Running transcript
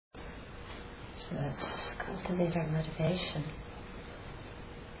So let's cultivate our motivation.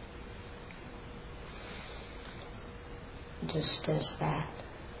 Just as that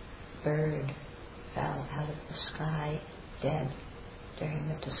bird fell out of the sky dead during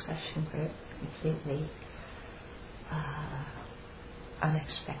the discussion group, completely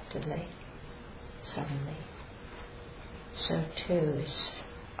unexpectedly, suddenly, so too is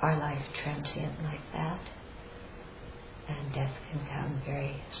our life transient like that, and death can come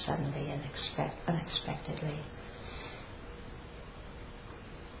very suddenly and unexpectedly.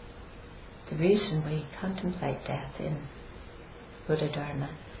 The reason we contemplate death in Buddha Dharma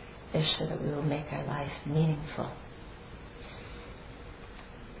is so that we will make our life meaningful.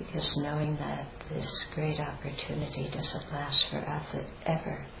 Because knowing that this great opportunity doesn't last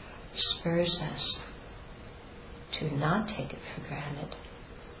forever spurs us to not take it for granted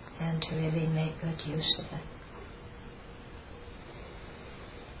and to really make good use of it.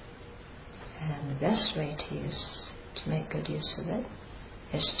 And the best way to make good use of it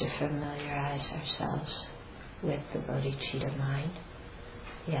is to familiarize ourselves with the bodhicitta mind,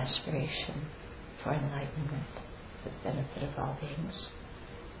 the aspiration for enlightenment for the benefit of all beings.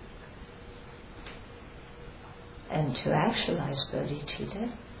 And to actualize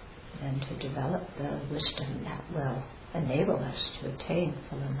bodhicitta and to develop the wisdom that will enable us to attain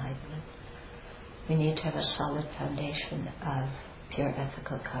full enlightenment, we need to have a solid foundation of pure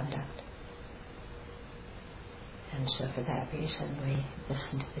ethical conduct. And so for that reason we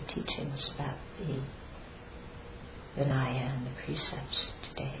listen to the teachings about the Vinaya and the precepts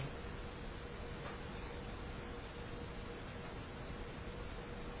today.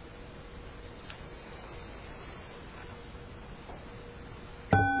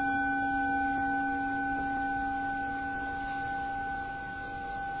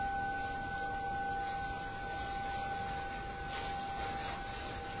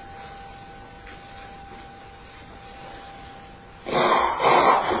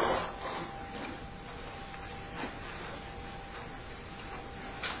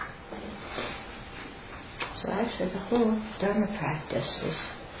 The whole Dharma practice is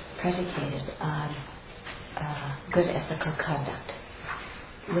predicated on good ethical conduct.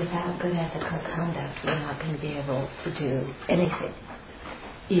 Without good ethical conduct, we're not going to be able to do anything,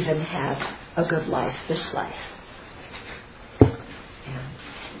 even have a good life, this life. Yeah.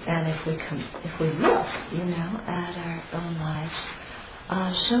 And if we look, at our own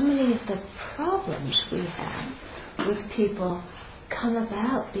lives, so many of the problems we have with people come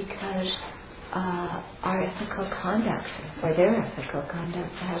about because our ethical conduct, or their ethical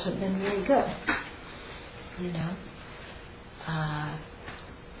conduct, hasn't been very good.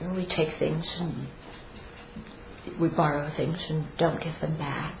 We take things and we borrow things and don't give them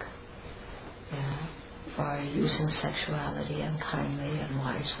back. Or using sexuality unkindly,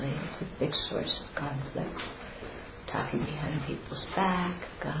 unwisely. It's a big source of conflict. Talking behind people's back,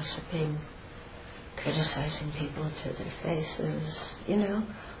 gossiping, criticizing people to their faces,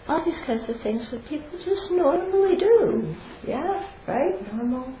 all these kinds of things that people just normally do. Yeah, right?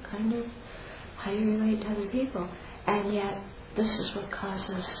 Normal, kind of how you relate to other people. And yet, this is what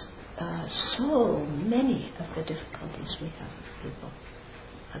causes so many of the difficulties we have with people.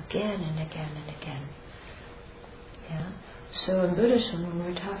 Again and again and again. Yeah? So in Buddhism, when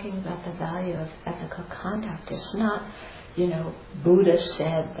we're talking about the value of ethical conduct, it's not, Buddha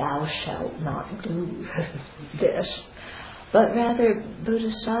said, thou shalt not do this. But rather,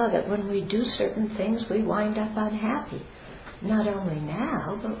 Buddha saw that when we do certain things, we wind up unhappy. Not only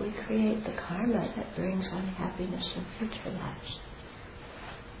now, but we create the karma that brings unhappiness in future lives.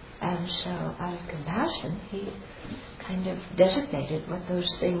 And so, out of compassion, he kind of designated what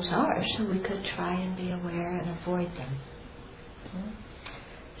those things are so we could try and be aware and avoid them.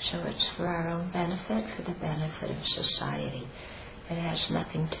 So it's for our own benefit, for the benefit of society. It has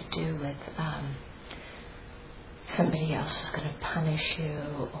nothing to do with somebody else is going to punish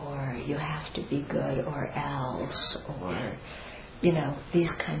you, or you have to be good or else, or,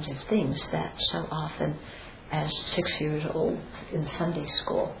 these kinds of things that so often, as 6 years old in Sunday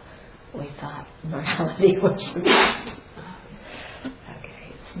school, we thought morality was about.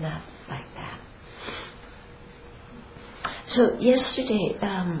 Okay, it's not like that. So yesterday,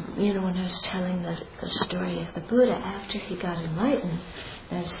 when I was telling the story of the Buddha, after he got enlightened,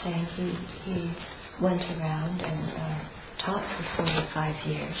 I was saying he went around and taught for 45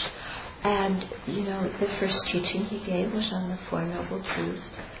 years. And, the first teaching he gave was on the Four Noble Truths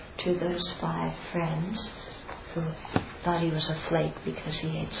to those 5 friends who thought he was a flake because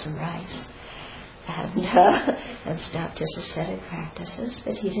he ate some rice and stopped his ascetic practices,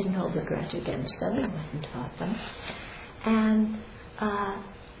 but he didn't hold a grudge against them. He went and taught them. And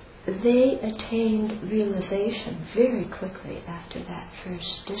they attained realization very quickly after that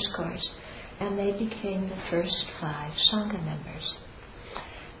first discourse, and they became the first 5 sangha members.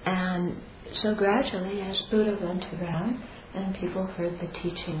 And so gradually, as Buddha went around and people heard the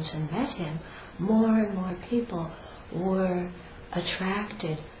teachings and met him, more and more people were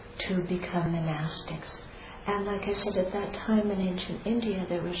attracted to become monastics. And like I said, at that time in ancient India,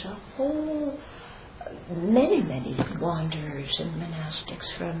 there was a whole, many wanderers and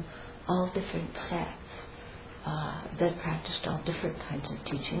monastics from all different sects that practiced all different kinds of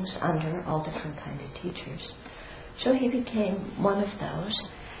teachings under all different kinds of teachers. So he became one of those.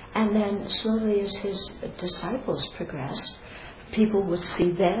 And then slowly as his disciples progressed, people would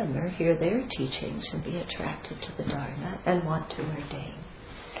see them or hear their teachings and be attracted to the Dharma and want to ordain.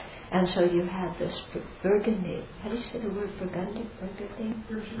 And so you had this burgeoning. How do you say the word burgeoning?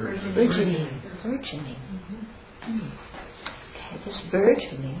 Burgeoning. Okay, this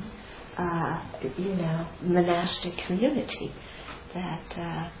burgeoning, monastic community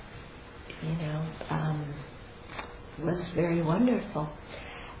that, was very wonderful.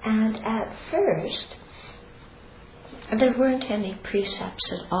 And at first, there weren't any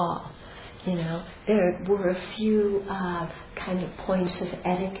precepts at all. There were a few kind of points of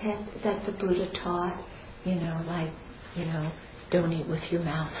etiquette that the Buddha taught, don't eat with your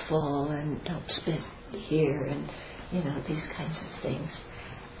mouth full and don't spit here and, these kinds of things.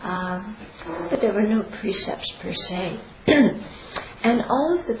 But there were no precepts per se. And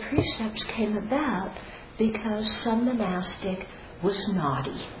all of the precepts came about because some monastic was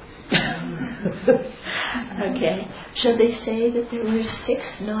naughty. Okay, so they say that there were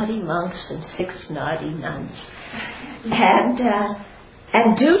 6 naughty monks and 6 naughty nuns, and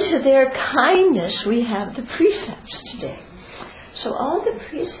due to their kindness, we have the precepts today. So all the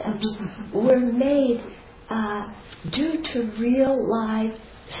precepts were made due to real life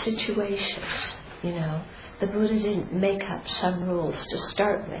situations. The Buddha didn't make up some rules to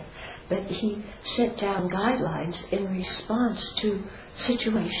start with, but he set down guidelines in response to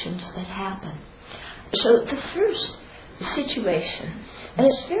situations that happen. So the first situation, and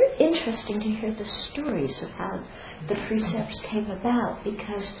it's very interesting to hear the stories of how the precepts came about,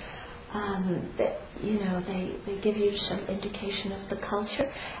 because they give you some indication of the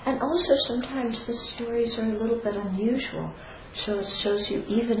culture, and also sometimes the stories are a little bit unusual. So it shows you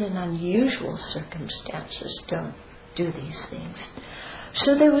even in unusual circumstances don't do these things.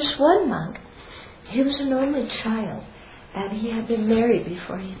 So there was one monk, he was an only child, and he had been married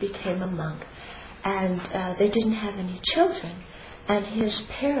before he became a monk, and they didn't have any children, and his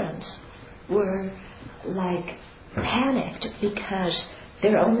parents were like panicked because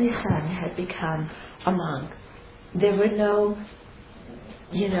their only son had become a monk. There were no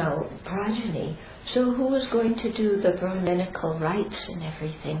progeny. So who was going to do the Brahminical rites and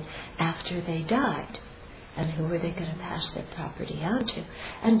everything after they died? And who were they going to pass their property on to?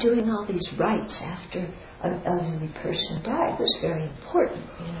 And doing all these rites after an elderly person died was very important,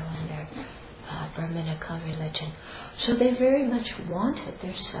 in their Brahminical religion. So they very much wanted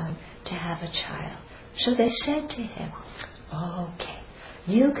their son to have a child. So they said to him, okay,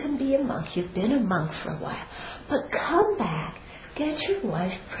 you can be a monk. You've been a monk for a while. But come back. Get your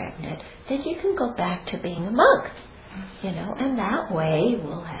wife pregnant, then you can go back to being a monk, and that way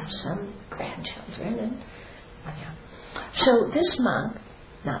we'll have some grandchildren. So this monk,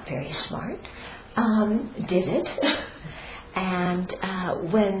 not very smart, did it, and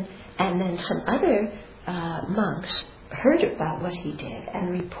then some other monks heard about what he did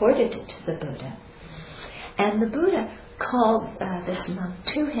and reported it to the Buddha, and the Buddha called this monk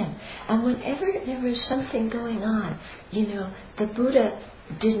to him. And whenever there was something going on, the Buddha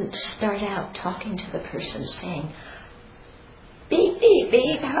didn't start out talking to the person saying, beep, beep,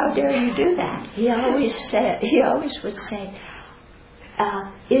 beep, how dare you do that? He always would say,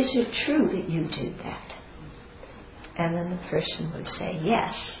 is it true that you did that? And then the person would say,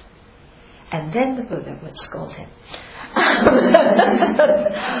 yes. And then the Buddha would scold him.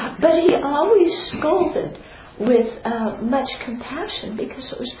 But he always scolded with much compassion,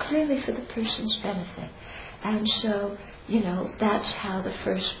 because it was clearly for the person's benefit. And so, that's how the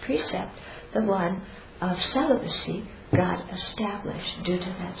first precept, the one of celibacy, got established due to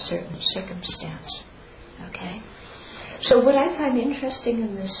that certain circumstance. Okay? So what I find interesting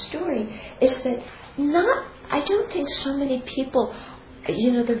in this story is that I don't think so many people,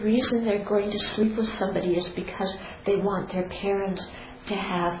 the reason they're going to sleep with somebody is because they want their parents to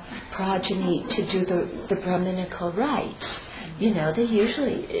have progeny to do the Brahminical rites. They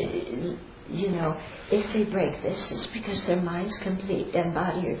usually, if they break this, it's because their mind's complete and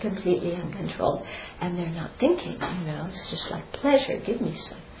body are completely uncontrolled and they're not thinking, it's just like pleasure, give me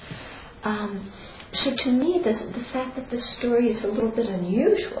some. So to me, the fact that this story is a little bit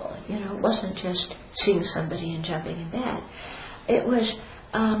unusual, it wasn't just seeing somebody and jumping in bed. It was,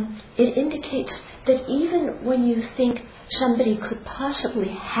 it indicates that even when you think somebody could possibly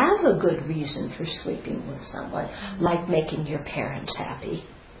have a good reason for sleeping with someone, like making your parents happy,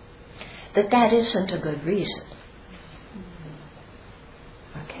 that isn't a good reason.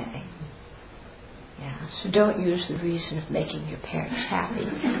 Okay. Yeah, so don't use the reason of making your parents happy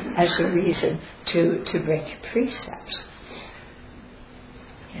as a reason to break your precepts.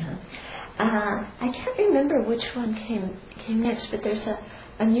 Yeah. I can't remember which one came next, but there's an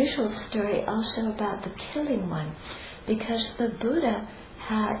unusual story also about the killing one, because the Buddha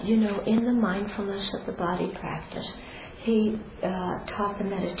had, in the mindfulness of the body practice, he taught the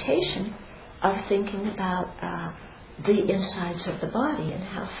meditation of thinking about the insides of the body and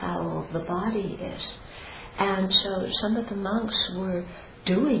how foul the body is. And so some of the monks were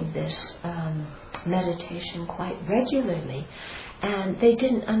doing this meditation quite regularly, and they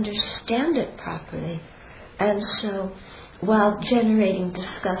didn't understand it properly. And so while generating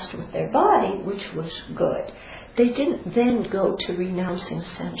disgust with their body, which was good, they didn't then go to renouncing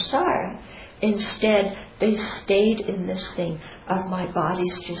samsara. Instead, they stayed in this thing of my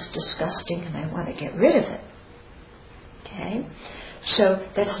body's just disgusting and I want to get rid of it. Okay? So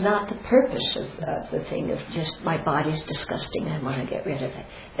that's not the purpose of the thing of just my body's disgusting, I want to get rid of it.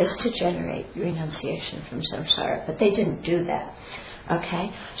 It's to generate renunciation from samsara. But they didn't do that.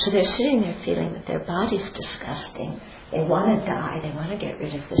 Okay? So they're sitting there feeling that their body's disgusting. They want to die. They want to get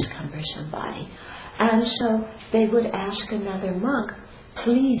rid of this cumbersome body. And so they would ask another monk,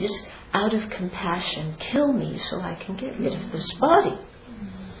 please, out of compassion, kill me so I can get rid of this body.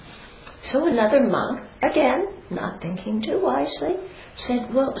 So another monk, again, not thinking too wisely,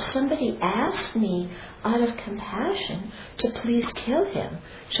 said, well, somebody asked me out of compassion to please kill him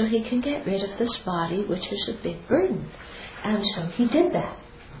so he can get rid of this body, which is a big burden. And so he did that.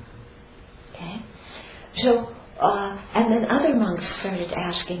 Okay? So, and then other monks started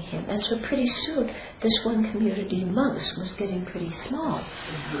asking him. And so pretty soon, this one community of monks was getting pretty small.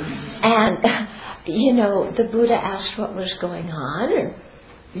 And, the Buddha asked what was going on, or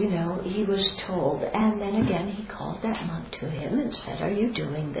he was told, and then again he called that monk to him and said, are you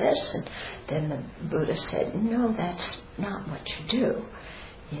doing this? And then the Buddha said, no, that's not what you do.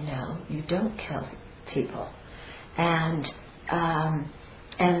 You don't kill people. And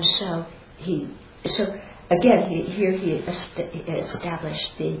so he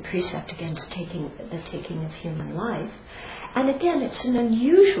established the precept against the taking of human life. And again, it's an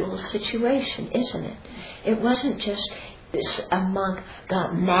unusual situation, isn't it? It wasn't just a monk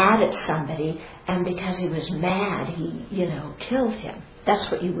got mad at somebody, and because he was mad, he, killed him.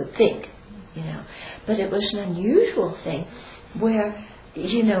 That's what you would think, But it was an unusual thing where,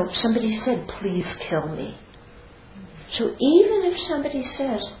 somebody said, please kill me. So even if somebody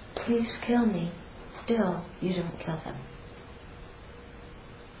says, please kill me, still, you don't kill them.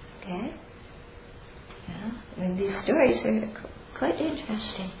 Okay? Yeah? These stories are quite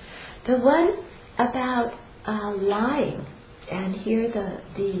interesting. The one about lying, and here the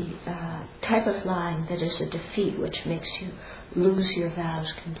type of lying that is a defeat, which makes you lose your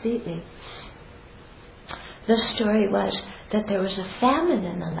vows completely. The story was that there was a famine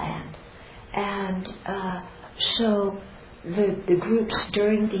in the land, and so the groups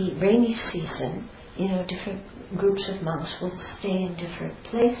during the rainy season, different groups of monks would stay in different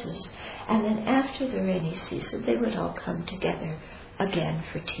places, and then after the rainy season they would all come together again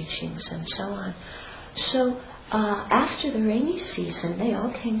for teachings and so on. So after the rainy season, they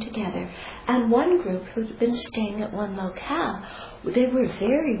all came together, and one group who'd been staying at one locale, they were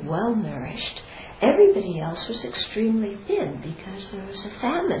very well nourished. Everybody else was extremely thin because there was a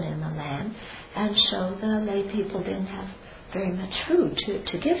famine in the land, and so the lay people didn't have very much food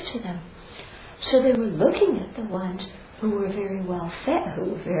to give to them. So they were looking at the ones who were very well fed, who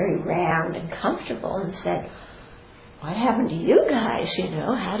were very round and comfortable, and said, what happened to you guys?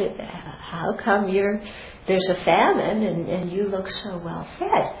 How come there's a famine and you look so well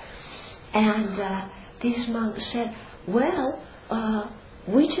fed? And these monks said, well,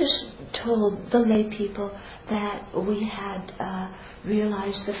 we just told the lay people that we had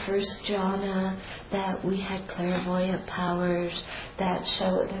realized the first jhana, that we had clairvoyant powers, that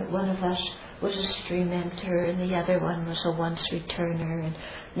one of us was a stream enter, and the other one was a once returner, and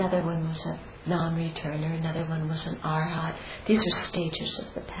another one was a non-returner, another one was an arhat. These are stages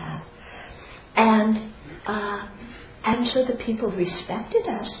of the path. And so the people respected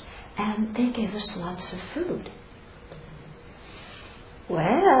us, and they gave us lots of food.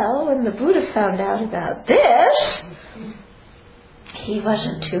 Well, when the Buddha found out about this, he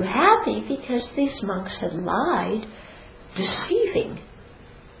wasn't too happy because these monks had lied, deceiving,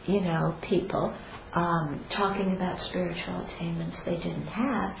 people, talking about spiritual attainments they didn't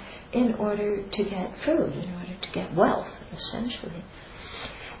have in order to get food, in order to get wealth, essentially.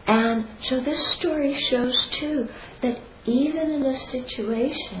 And so this story shows too that even in a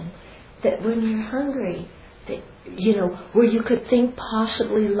situation that when you're hungry, that, where you could think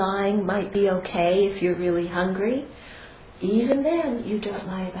possibly lying might be okay if you're really hungry, even then you don't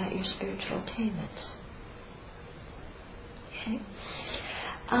lie about your spiritual attainments. Okay?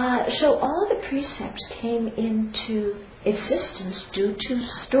 So all the precepts came into existence due to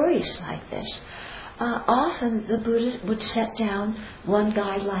stories like this. Often the Buddha would set down one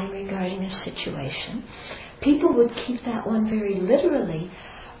guideline regarding a situation. People would keep that one very literally,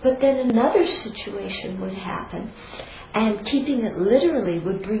 but then another situation would happen, and keeping it literally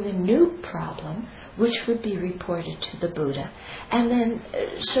would bring a new problem, which would be reported to the Buddha. And then,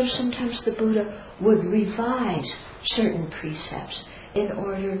 so sometimes the Buddha would revise certain precepts in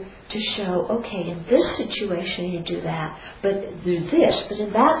order to show, okay, in this situation you do that, but do this, but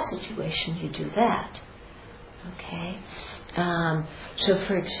in that situation you do that. Okay? So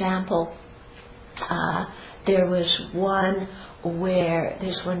for example, there was one where,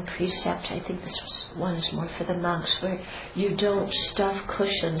 there's one precept, I think one is more for the monks, where you don't stuff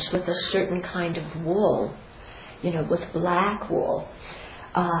cushions with a certain kind of wool, with black wool.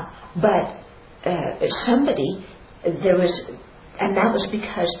 But and that was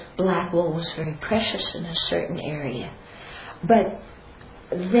because black wool was very precious in a certain area. But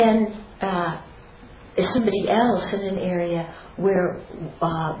then somebody else in an area where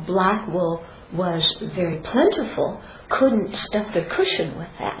black wool was very plentiful couldn't stuff their cushion with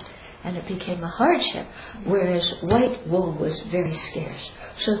that, and it became a hardship, whereas white wool was very scarce.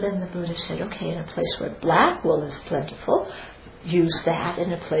 So then the Buddha said, okay, in a place where black wool is plentiful, use that.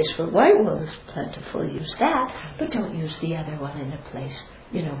 In a place where white wool is plentiful, use that, but don't use the other one in a place,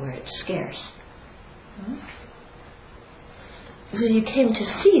 where it's scarce. So you came to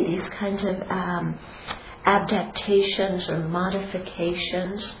see these kinds of adaptations or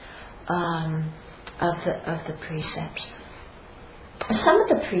modifications of the precepts. Some of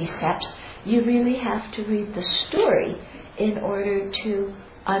the precepts you really have to read the story in order to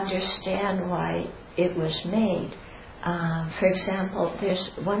understand why it was made. For example, there's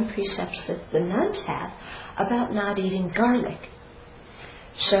one precept that the nuns have about not eating garlic.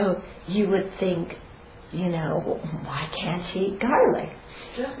 So you would think, why can't he eat garlic?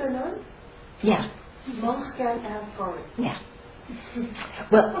 Just the nun? Yeah. Monks can't have garlic. Yeah.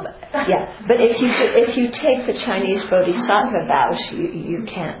 Well, yeah. But if you take the Chinese Bodhisattva vows, you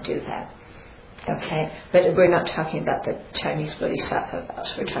can't do that. Okay? But we're not talking about the Chinese Bodhisattva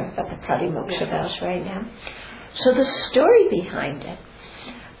vows. We're talking about the Pratimoksha vows right now. So the story behind it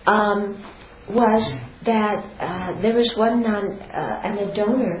was that there was one nun, and a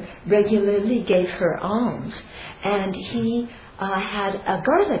donor regularly gave her alms, and he had a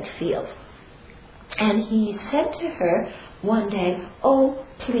garlic field. And he said to her one day, oh,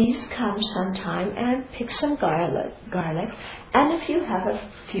 please come sometime and pick some garlic, and if you have a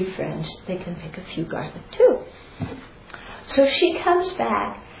few friends, they can pick a few garlic too. So she comes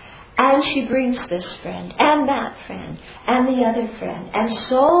back, and she brings this friend, and that friend, and the other friend, and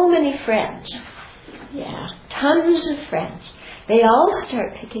so many friends. Yeah, tons of friends. They all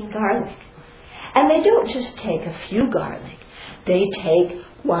start picking garlic. And they don't just take a few garlic. They take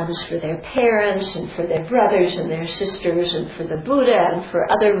ones for their parents, and for their brothers and their sisters, and for the Buddha, and for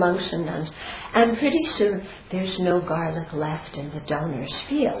other monks and nuns. And pretty soon, there's no garlic left in the donor's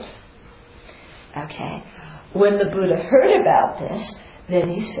field. Okay? When the Buddha heard about this, then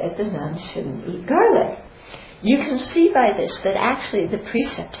he said the nuns shouldn't eat garlic. You can see by this that actually the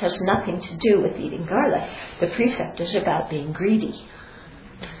precept has nothing to do with eating garlic. The precept is about being greedy.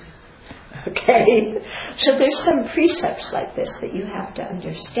 Okay? So there's some precepts like this that you have to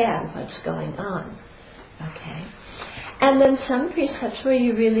understand what's going on. Okay? And then some precepts where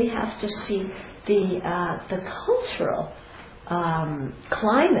you really have to see the cultural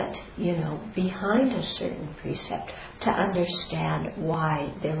climate, behind a certain precept to understand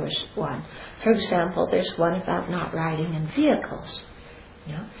why there was one. For example, there's one about not riding in vehicles,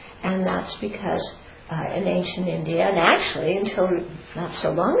 and that's because in ancient India, and actually until not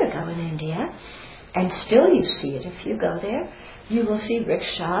so long ago in India, and still you see it if you go there, you will see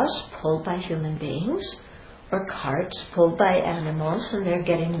rickshaws pulled by human beings or carts pulled by animals, and they're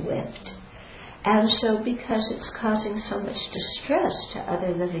getting whipped. And so because it's causing so much distress to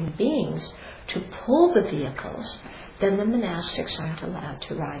other living beings to pull the vehicles, then the monastics aren't allowed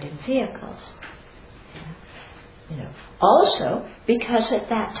to ride in vehicles. Also, because at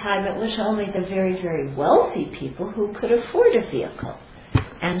that time it was only the very, very wealthy people who could afford a vehicle.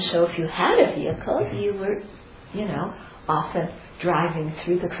 And so if you had a vehicle, you were, often driving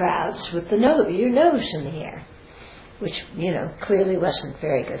through the crowds with your nose in the air, which, clearly wasn't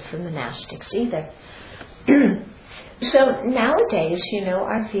very good for monastics either. So nowadays,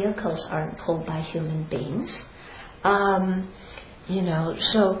 our vehicles aren't pulled by human beings.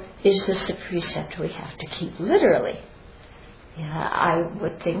 So is this a precept we have to keep literally? I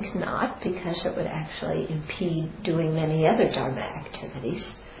would think not, because it would actually impede doing many other Dharma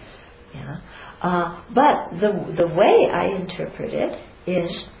activities. But the way I interpret it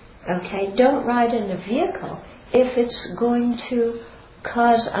is, don't ride in a vehicle if it's going to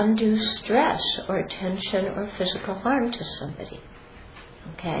cause undue stress or tension or physical harm to somebody.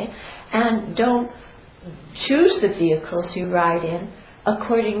 And don't choose the vehicles you ride in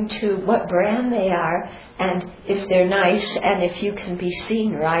according to what brand they are, and if they're nice, and if you can be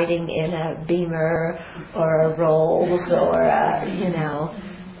seen riding in a Beamer or a Rolls or a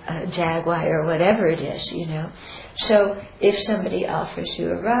Jaguar or whatever it is, So if somebody offers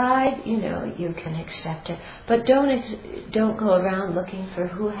you a ride, you can accept it. But don't go around looking for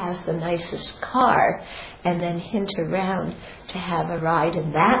who has the nicest car and then hint around to have a ride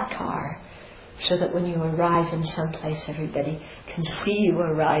in that car, so that when you arrive in some place, everybody can see you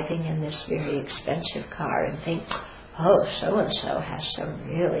arriving in this very expensive car and think, oh, so-and-so has some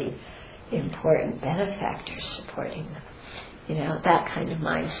really important benefactors supporting them. That kind of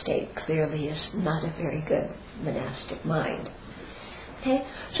mind state clearly is not a very good monastic mind.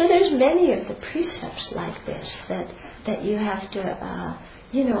 So there's many of the precepts like this that you have to,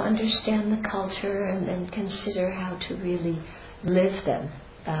 understand the culture and then consider how to really live them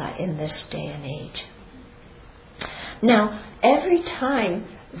in this day and age. Now, every time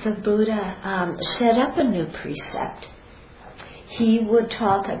the Buddha set up a new precept, he would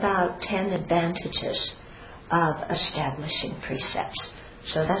talk about 10 advantages of establishing precepts.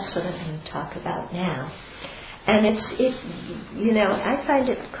 So that's what I'm going to talk about now. And I find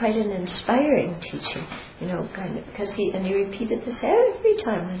it quite an inspiring teaching, because he repeated this every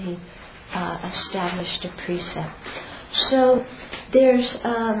time when he established a precept. So there's,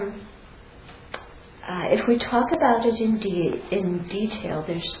 if we talk about it in detail,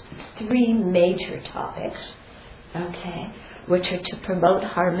 there's 3 major topics, which are to promote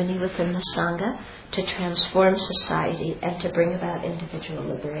harmony within the sangha, to transform society, and to bring about individual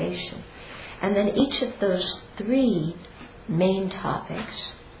liberation. And then each of those 3 main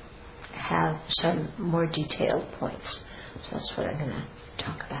topics have some more detailed points. So that's what I'm going to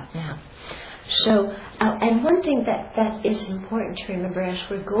talk about now. So, and one thing that is important to remember as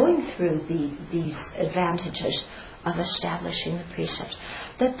we're going through these advantages of establishing the precepts,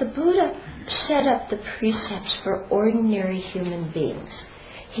 that the Buddha set up the precepts for ordinary human beings.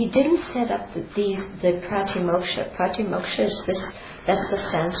 He didn't set up the pratimoksha. Pratimoksha is that's the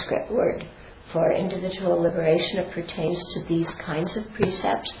Sanskrit word for individual liberation. It pertains to these kinds of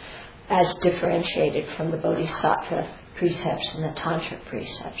precepts as differentiated from the Bodhisattva precepts and the Tantric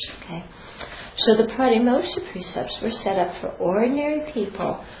precepts, So the pratimoksha precepts were set up for ordinary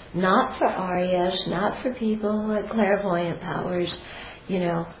people, not for Aryas, not for people who had clairvoyant powers,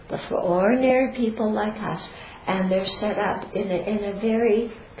 but for ordinary people like us. And they're set up in a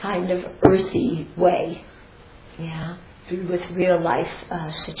very kind of earthy way, with real life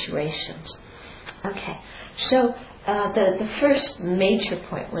situations. So the first major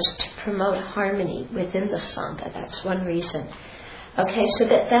point was to promote harmony within the sangha. That's one reason. So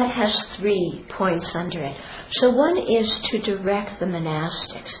that has 3 points under it. So one is to direct the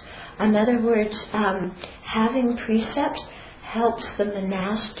monastics. In other words, having precepts helps the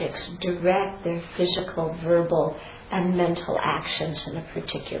monastics direct their physical, verbal, and mental actions in a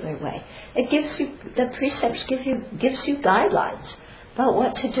particular way. The precepts gives you guidelines about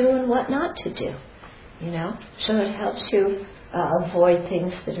what to do and what not to do. So it helps you avoid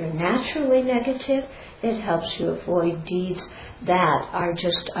things that are naturally negative. It helps you avoid deeds that are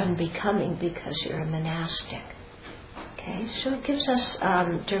just unbecoming because you're a monastic. So it gives us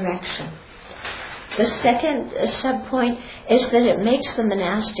direction. The second sub-point is that it makes the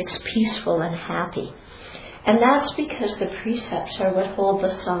monastics peaceful and happy. And that's because the precepts are what hold the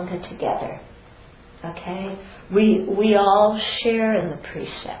sangha together. We all share in the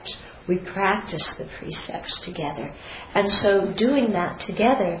precepts. We practice the precepts together. And so doing that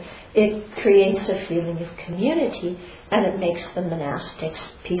together, it creates a feeling of community, and it makes the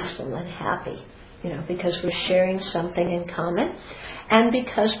monastics peaceful and happy. Because we're sharing something in common, and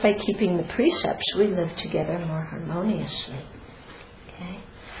because by keeping the precepts we live together more harmoniously.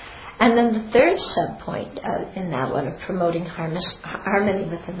 And then the third subpoint in that one of promoting harmony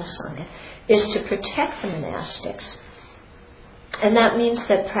within the Sangha is to protect the monastics. And that means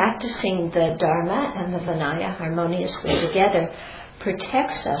that practicing the Dharma and the Vinaya harmoniously together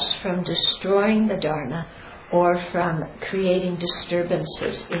protects us from destroying the Dharma or from creating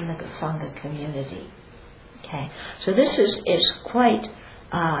disturbances in the Sangha community. Okay, so this is quite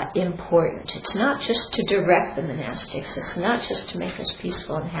important. It's not just to direct the monastics, it's not just to make us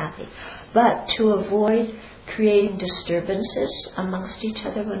peaceful and happy, but to avoid creating disturbances amongst each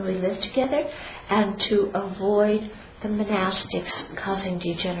other when we live together, and to avoid the monastics causing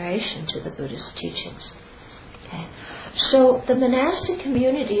degeneration to the Buddhist teachings. Okay. So the monastic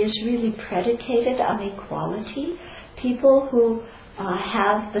community is really predicated on equality. People who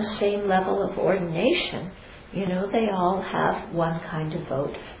have the same level of ordination, they all have one kind of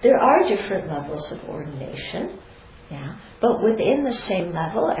vote. There are different levels of ordination, but within the same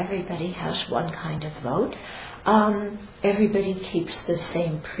level, everybody has one kind of vote. Everybody keeps the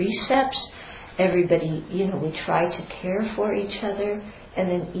same precepts. Everybody, we try to care for each other in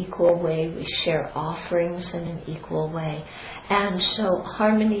an equal way. We share offerings in an equal way. And so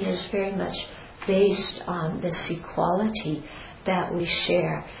harmony is very much based on this equality that we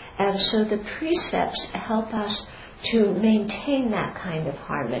share. And so the precepts help us to maintain that kind of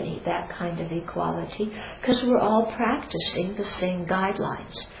harmony, that kind of equality, because we're all practicing the same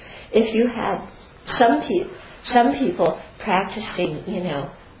guidelines. If you had some people practicing,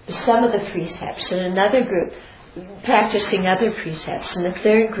 some of the precepts, and another group practicing other precepts, and the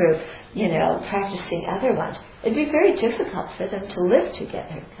third group, practicing other ones, it'd be very difficult for them to live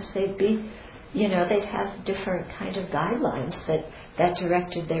together, because they'd have different kind of guidelines that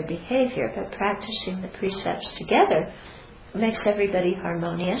directed their behavior. But practicing the precepts together makes everybody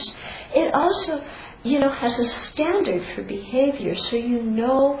harmonious. It also, has a standard for behavior, so you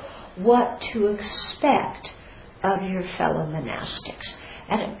know what to expect of your fellow monastics.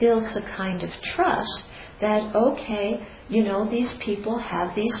 And it builds a kind of trust that, okay, these people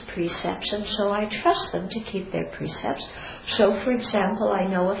have these precepts, and so I trust them to keep their precepts. So, for example, I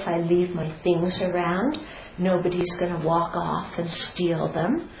know if I leave my things around, nobody's going to walk off and steal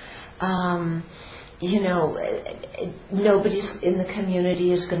them. Nobody's in the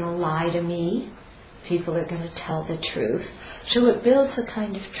community is going to lie to me. People are going to tell the truth. So it builds a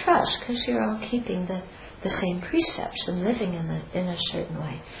kind of trust, because you're all keeping the same precepts and living in a certain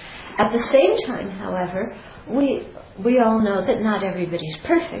way. At the same time, however, we all know that not everybody's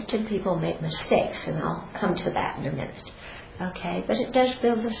perfect and people make mistakes, and I'll come to that in a minute. Okay, but it does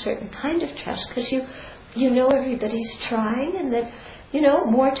build a certain kind of trust, because you know everybody's trying, and that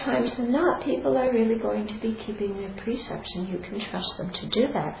more times than not people are really going to be keeping their precepts, and you can trust them to do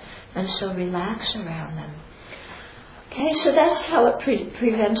that, and so relax around them. Okay, so that's how it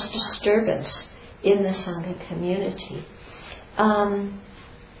prevents disturbance in the Sangha community.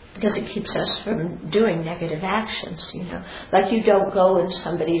 Because it keeps us from doing negative actions, Like you don't go in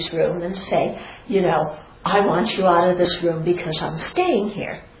somebody's room and say, I want you out of this room because I'm staying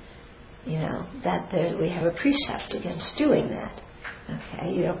here. We have a precept against doing that.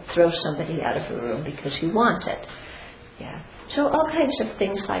 Okay, you don't throw somebody out of a room because you want it. Yeah. So all kinds of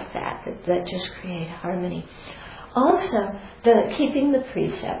things like that just create harmony. Also, keeping the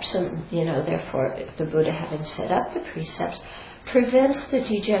precepts, and therefore the Buddha having set up the precepts, prevents the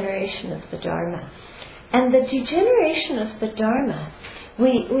degeneration of the Dharma. And the degeneration of the Dharma,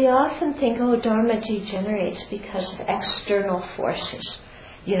 we often think, Dharma degenerates because of external forces,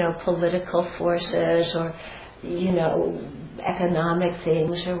 political forces or, economic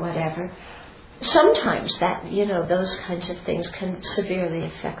things or whatever. Sometimes that, those kinds of things can severely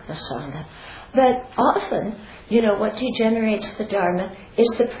affect the Sangha. But often, what degenerates the Dharma is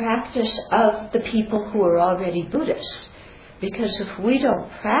the practice of the people who are already Buddhists. Because if we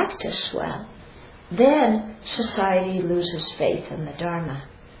don't practice well, then society loses faith in the Dharma.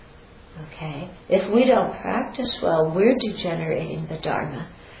 Okay? If we don't practice well, we're degenerating the Dharma,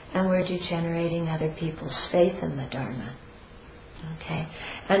 and we're degenerating other people's faith in the Dharma. Okay?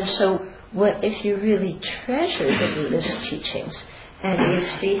 And so, if you really treasure the Buddhist teachings, and you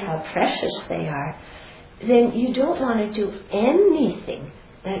see how precious they are, then you don't want to do anything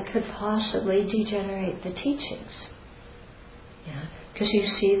that could possibly degenerate the teachings. Because you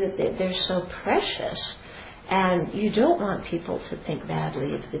see that they're so precious, and you don't want people to think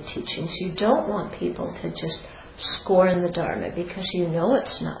badly of the teachings. You don't want people to just scorn the Dharma because you know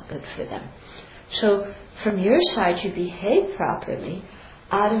it's not good for them. So from your side, you behave properly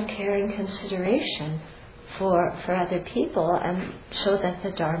out of care and consideration for other people, and so that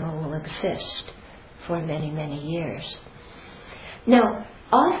the Dharma will exist for many, many years. Now,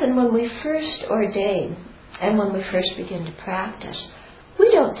 often when we first ordain and when we first begin to practice, we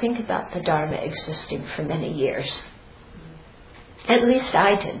don't think about the Dharma existing for many years. At least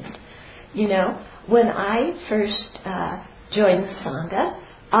I didn't. You know, when I first joined the sangha,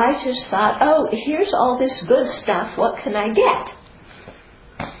 I just thought, oh, here's all this good stuff, what can I get?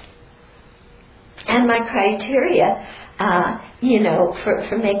 And my criteria,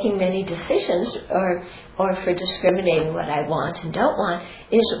 for making many decisions or for discriminating what I want and don't want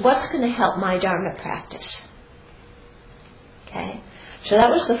is what's going to help my Dharma practice. Okay? So that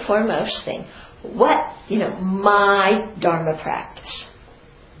was the foremost thing. My Dharma practice.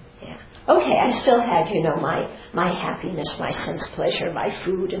 Yeah. Okay, I still had, my happiness, my sense pleasure, my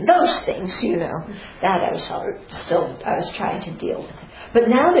food, and those things, that I was trying to deal with. But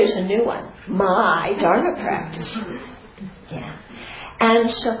now there's a new one, my Dharma practice. Yeah.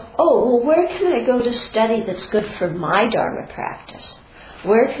 And so, where can I go to study that's good for my Dharma practice?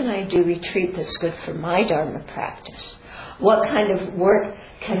 Where can I do retreat that's good for my Dharma practice? What kind of work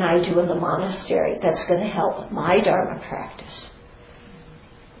can I do in the monastery that's going to help my Dharma practice?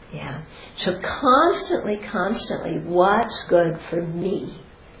 Yeah. So constantly, what's good for me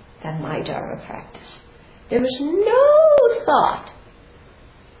and my Dharma practice? There was no thought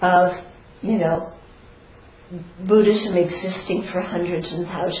of, Buddhism existing for hundreds and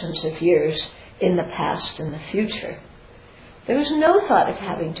thousands of years in the past and the future. There was no thought of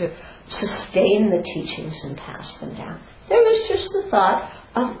having to sustain the teachings and pass them down. There was just the thought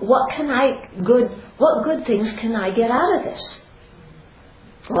of what good things can I get out of this?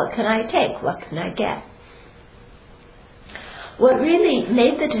 What can I take? What can I get? What really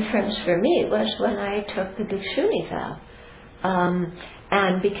made the difference for me was when I took the bhikshuni vow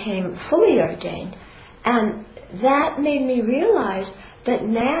and became fully ordained. And that made me realize that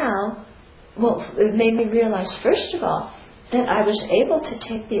now, it made me realize, first of all, that I was able to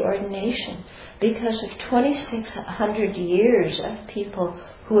take the ordination because of 2,600 years of people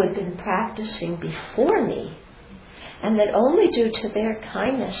who had been practicing before me, and that only due to their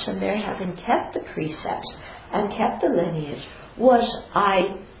kindness and their having kept the precepts and kept the lineage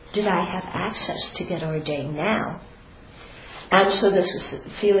did I have access to get ordained now. And so this is a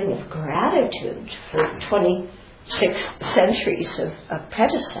feeling of gratitude for 26 centuries of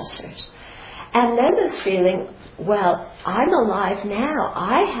predecessors. And then this feeling, I'm alive now.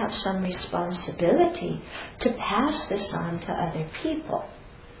 I have some responsibility to pass this on to other people.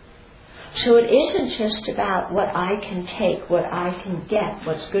 So it isn't just about what I can take, what I can get,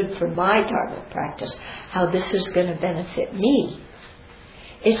 what's good for my Dharma practice, how this is going to benefit me.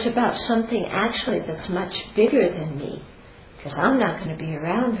 It's about something actually that's much bigger than me, because I'm not going to be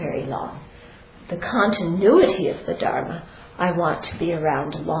around very long. The continuity of the Dharma, I want to be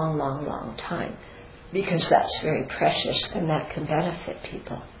around a long, long, long time, because that's very precious and that can benefit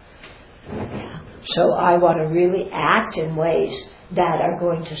people. Yeah. So I want to really act in ways that are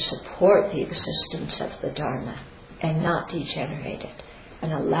going to support the existence of the Dharma and not degenerate it,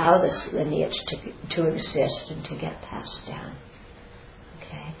 and allow this lineage to exist and to get passed down.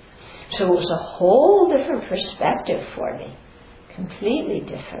 Okay? So it was a whole different perspective for me. Completely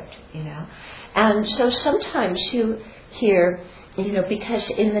different, And so sometimes you hear, because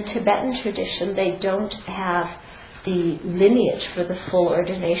in the Tibetan tradition they don't have the lineage for the full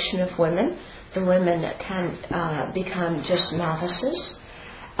ordination of women. The women can become just novices.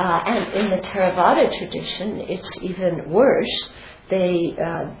 And in the Theravada tradition, it's even worse.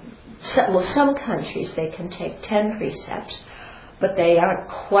 Some countries they can take 10 precepts, but they aren't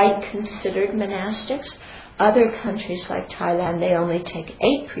quite considered monastics. Other countries like Thailand, they only take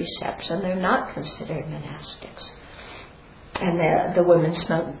 8 precepts and they're not considered monastics. And the women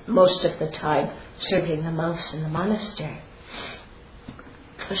spend most of the time serving the monks in the monastery.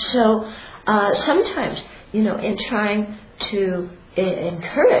 So sometimes, in trying to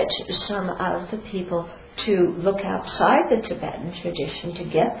encourage some of the people to look outside the Tibetan tradition to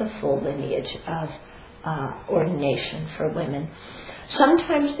get the full lineage of ordination for women,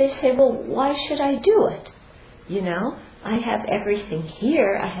 sometimes they say, why should I do it? I have everything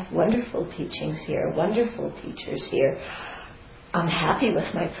here. I have wonderful teachings here, wonderful teachers here. I'm happy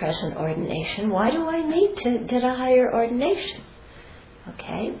with my present ordination. Why do I need to get a higher ordination?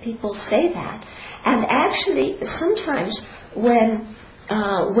 Okay, people say that. And actually, sometimes when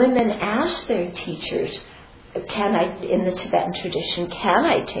women ask their teachers, in the Tibetan tradition, can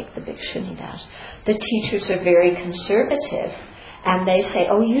I take the bhikshuni vows? The teachers are very conservative. And they say,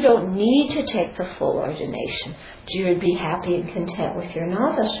 you don't need to take the full ordination. You would be happy and content with your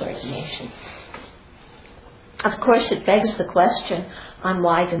novice ordination. Of course, it begs the question on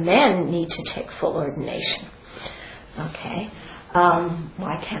why the men need to take full ordination. Okay.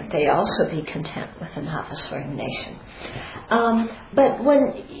 Why can't they also be content with a novice ordination? But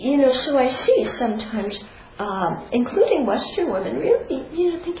when, so I see sometimes, including Western women,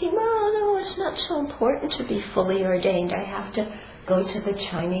 really, thinking, well, no, it's not so important to be fully ordained. I have to go to the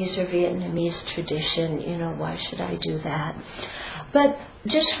Chinese or Vietnamese tradition, why should I do that? But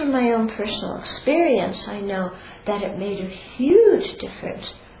just from my own personal experience, I know that it made a huge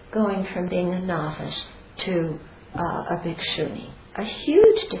difference going from being a novice to a bhikshuni. A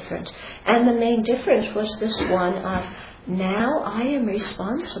huge difference. And the main difference was this one of, now I am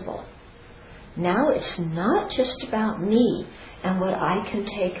responsible. Now it's not just about me and what I can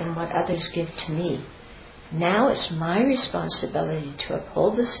take and what others give to me. Now it's my responsibility to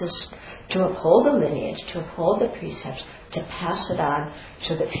uphold the system, to uphold the lineage, to uphold the precepts, to pass it on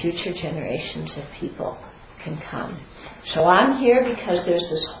so that future generations of people can come. So I'm here because there's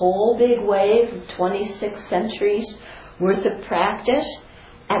this whole big wave of 26 centuries worth of practice,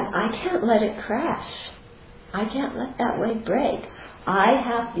 and I can't let it crash. I can't let that wave break. I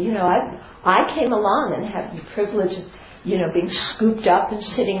have, I came along and have the privilege of, being scooped up and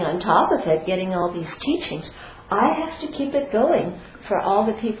sitting on top of it, getting all these teachings. I have to keep it going for all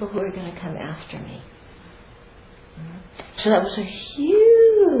the people who are going to come after me. So that was a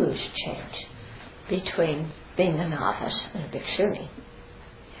huge change between being a novice and a bhikshuni.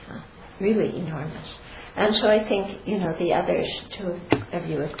 Yeah, really enormous. And so I think, the others, two of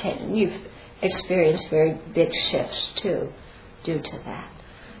you have taken, you've experienced very big shifts too, due to that.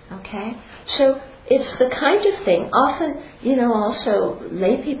 Okay? So it's the kind of thing, often, also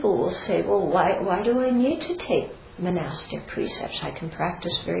lay people will say, well, why do I need to take monastic precepts? I can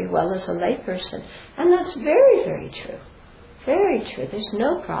practice very well as a layperson. And that's very, very true. Very true. There's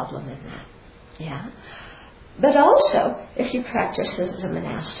no problem in that. Yeah? But also, if you practice as a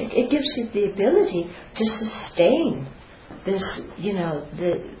monastic, it gives you the ability to sustain this,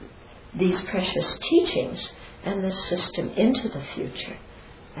 these precious teachings and this system into the future.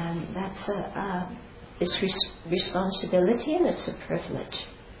 And that's it's responsibility and it's a privilege.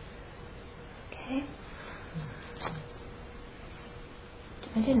 Okay?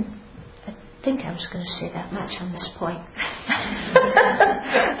 I think I was going to say that much on this point.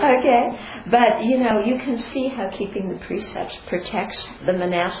 Okay? But, you can see how keeping the precepts protects the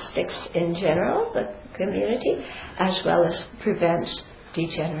monastics in general, the community, as well as prevents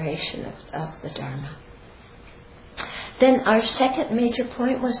degeneration of the Dharma. Then our second major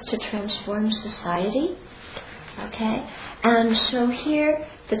point was to transform society. Okay? And so here,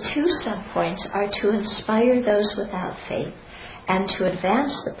 the two subpoints are to inspire those without faith and to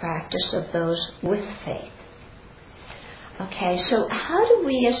advance the practice of those with faith. Okay, so how do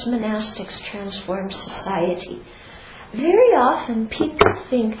we as monastics transform society? Very often people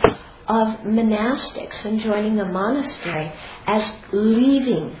think of monastics and joining a monastery as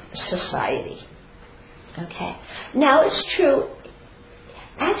leaving society. Okay, now it's true,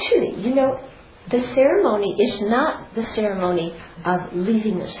 actually, the ceremony is not the ceremony of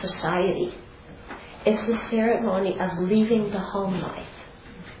leaving a society. It's the ceremony of leaving the home life.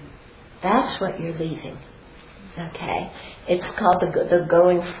 That's what you're leaving. Okay? It's called the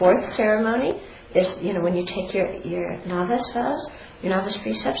going forth ceremony. Is when you take your novice vows, your novice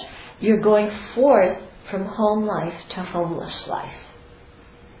precepts, you're going forth from home life to homeless life.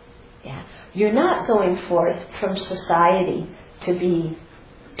 Yeah. You're not going forth from society to be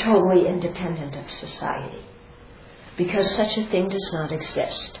totally independent of society, because such a thing does not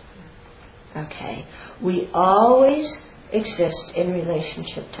exist. Okay? We always exist in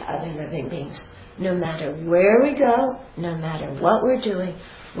relationship to other living beings. No matter where we go, no matter what we're doing,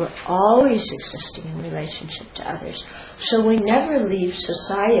 we're always existing in relationship to others. So we never leave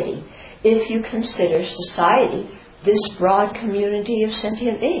society if you consider society this broad community of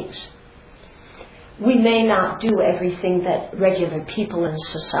sentient beings. We may not do everything that regular people in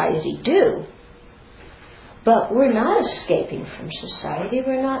society do, but we're not escaping from society,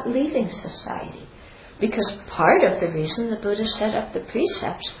 we're not leaving society. Because part of the reason the Buddha set up the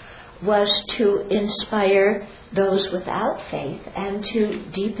precepts was to inspire those without faith and to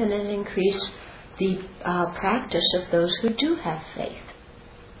deepen and increase the practice of those who do have faith.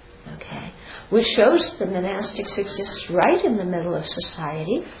 Okay? Which shows the monastics exist right in the middle of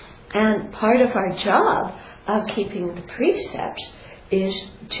society, and part of our job of keeping the precepts is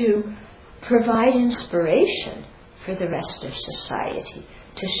to provide inspiration for the rest of society,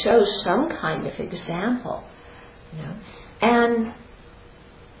 to show some kind of example. And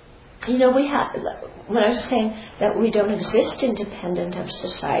we have, when I was saying that we don't exist independent of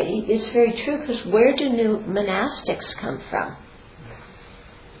society, it's very true, because where do new monastics come from?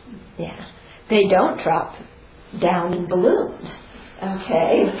 Yeah. They don't drop down in balloons,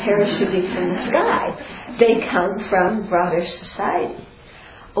 okay, parachuting from the sky. They come from broader society.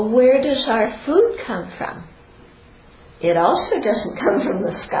 Where does our food come from? It also doesn't come from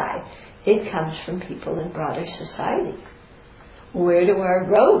the sky. It comes from people in broader society. Where do our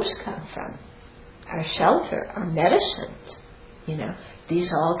robes come from? Our shelter, our medicines,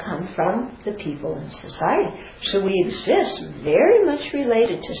 these all come from the people in society. So we exist very much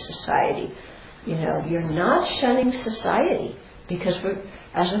related to society. You're not shunning society because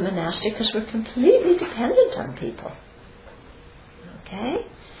as a monastic, because we're completely dependent on people. Okay?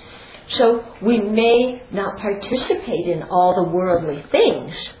 So we may not participate in all the worldly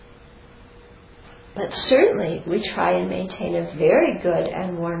things, but certainly we try and maintain a very good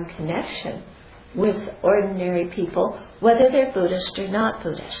and warm connection with ordinary people, whether they're Buddhist or not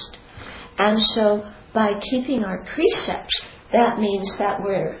Buddhist. And so by keeping our precepts, that means that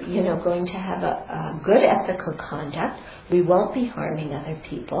we're, going to have a good ethical conduct. We won't be harming other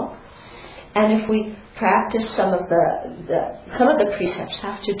people. And if we practice some of the precepts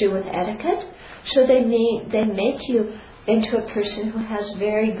have to do with etiquette, so they make you into a person who has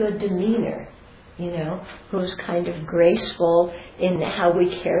very good demeanor, who's kind of graceful in how we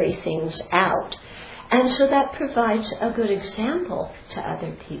carry things out. And so that provides a good example to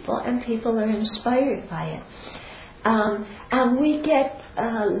other people, and people are inspired by it. And we get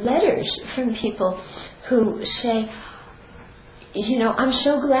letters from people who say, I'm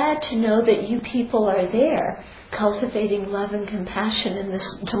so glad to know that you people are there cultivating love and compassion in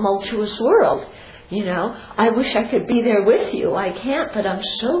this tumultuous world. I wish I could be there with you. I can't, but I'm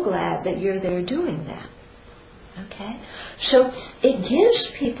so glad that you're there doing that. Okay? So it gives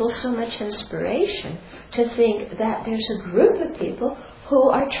people so much inspiration to think that there's a group of people who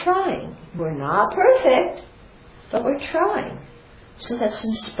are trying. We're not perfect, but we're trying. So that's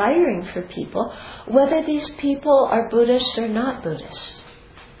inspiring for people, whether these people are Buddhists or not Buddhists.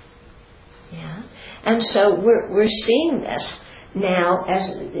 Yeah? And so we're seeing this now, as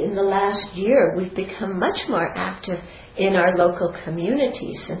in the last year, we've become much more active in our local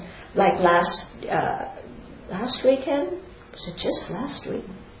communities. And like last weekend, was it just last week?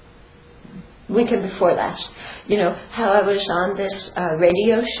 Weekend before last. How I was on this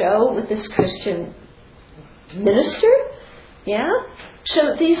radio show with this Christian minister. Yeah?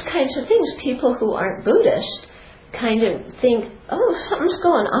 So these kinds of things, people who aren't Buddhist kind of think, oh, something's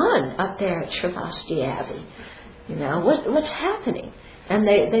going on up there at Sravasti Abbey. What's happening? And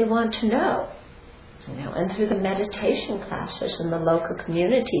they want to know. And through the meditation classes in the local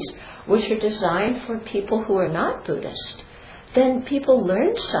communities, which are designed for people who are not Buddhist, then people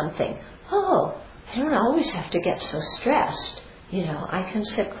learn something. Oh, I don't always have to get so stressed. I can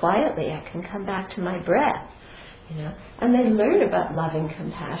sit quietly. I can come back to my breath. And they learn about loving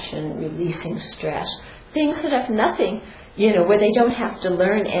compassion, releasing stress, things that have nothing, where they don't have to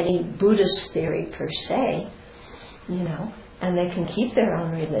learn any Buddhist theory per se, and they can keep their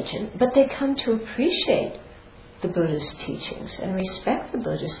own religion, but they come to appreciate the Buddhist teachings and respect the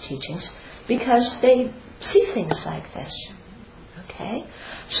Buddhist teachings because they see things like this. Okay?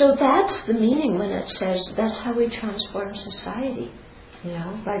 So that's the meaning when it says that's how we transform society,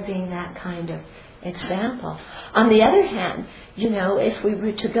 by being that kind of example. On the other hand, if we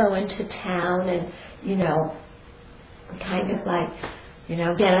were to go into town and, kind of like,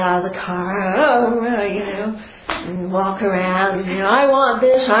 get out of the car, and walk around, I want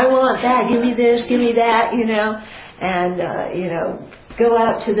this, I want that, give me this, give me that, and, go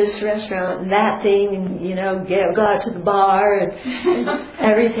out to this restaurant and that thing, and, go out to the bar and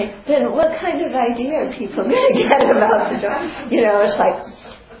everything. Then what kind of idea are people going to get about the door? It's like,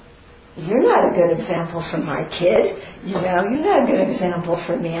 you're not a good example for my kid. You're not a good example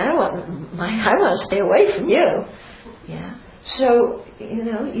for me. I want to stay away from you. Yeah. So,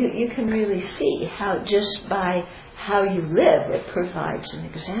 you can really see how just by how you live, it provides an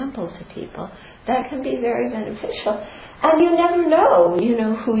example to people that can be very beneficial. And you never know,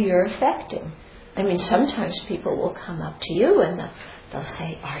 who you're affecting. I mean, sometimes people will come up to you and they'll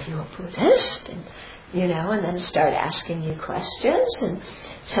say, are you a Buddhist? And and then start asking you questions, and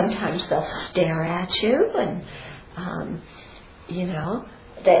sometimes they'll stare at you, and,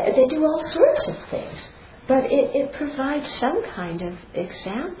 they do all sorts of things. But it provides some kind of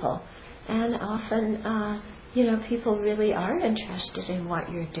example, and often, people really are interested in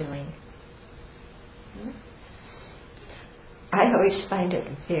what you're doing. I always find it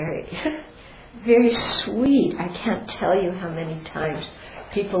very, very sweet. I can't tell you how many times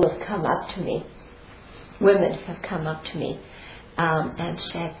people have come up to me. Women have come up to me and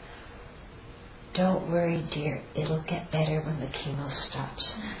said, don't worry, dear, it'll get better when the chemo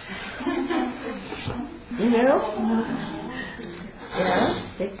stops. You know? Yeah,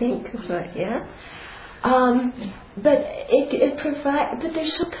 they think is what, yeah? But it provides, but they're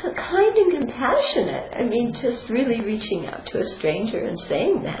so kind and compassionate. I mean, just really reaching out to a stranger and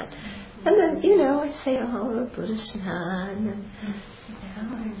saying that. And then, I say, oh, Buddha Snan, and,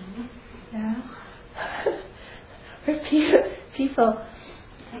 or people,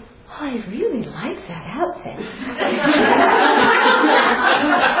 oh, I really like that outfit.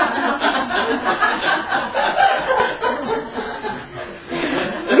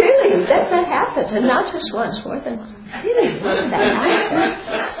 Really, that happens, and not just once, more than once. I really love that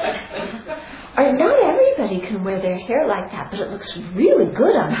outfit. Or not everybody can wear their hair like that, but it looks really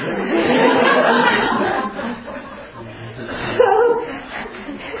good on you. So,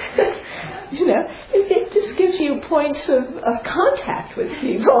 it just gives you points of contact with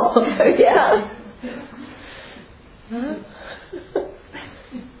people. Yeah.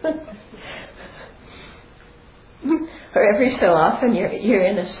 Or every so often you're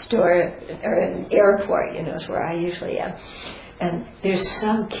in a store or an airport, is where I usually am, and there's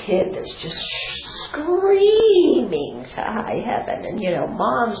some kid that's just screaming to high heaven, and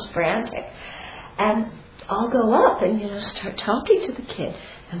mom's frantic, and I'll go up and start talking to the kid,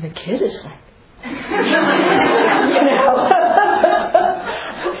 and the kid is like,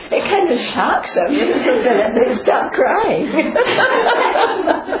 it kind of shocks them, and they stop crying.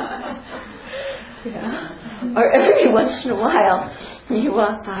 Yeah. Or every once in a while, you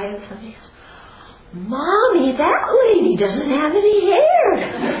walk by and somebody goes, Mommy, that lady doesn't have any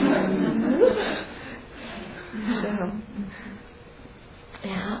hair. So,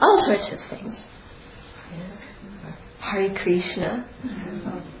 yeah, all sorts of things. Yeah. Hare Krishna.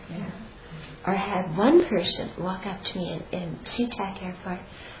 Yeah. Or I had one person walk up to me in SeaTac Airport.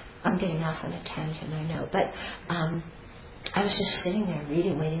 I'm getting off on a tangent, I know, but I was just sitting there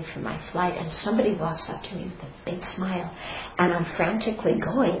reading, waiting for my flight, and somebody walks up to me with a big smile, and I'm frantically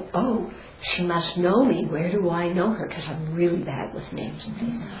going, oh, she must know me. Where do I know her? Because I'm really bad with names and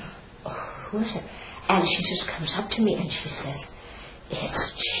faces. Oh, who is it? And she just comes up to me and she says,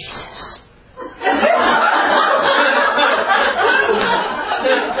 it's Jesus.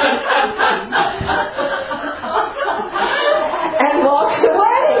 And walks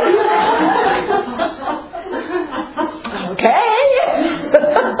away. Okay.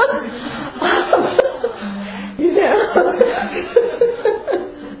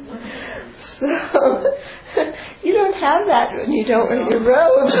 So, you don't have that when you don't wear your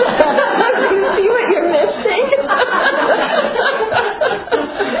robes. You see what you're missing?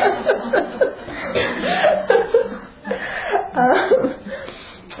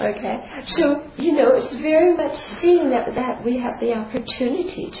 Okay. So, it's very much seeing that we have the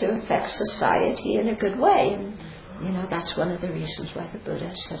opportunity to affect society in a good way. And, that's one of the reasons why the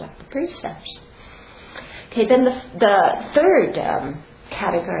Buddha set up the precepts. Okay, then the third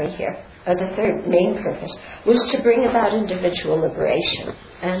category here, or the third main purpose, was to bring about individual liberation.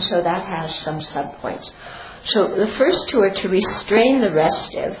 And so that has some subpoints. So the first two are to restrain the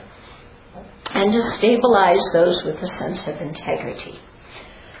restive and to stabilize those with a sense of integrity.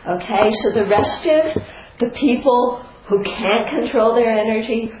 Okay, so the restive, the people who can't control their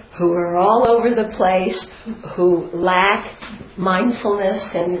energy, who are all over the place, who lack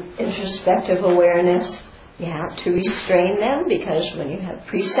mindfulness and introspective awareness, to restrain them, because when you have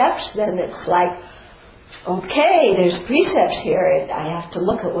precepts, then it's like, okay, there's precepts here, I have to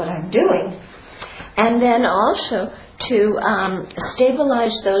look at what I'm doing. And then also to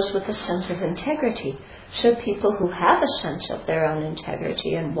stabilize those with a sense of integrity. So people who have a sense of their own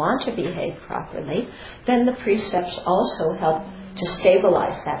integrity and want to behave properly, then the precepts also help to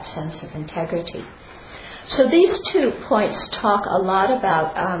stabilize that sense of integrity. So these 2 points talk a lot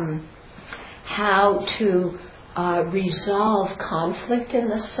about how to resolve conflict in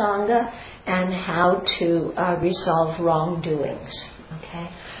the sangha and how to resolve wrongdoings. Okay?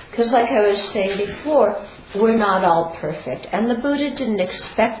 Because like I was saying before, we're not all perfect, and the Buddha didn't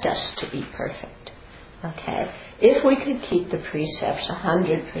expect us to be perfect. Okay? If we could keep the precepts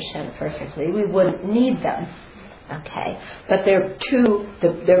 100% perfectly, we wouldn't need them. Okay? But their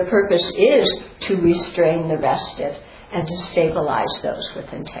purpose is to restrain the restive and to stabilize those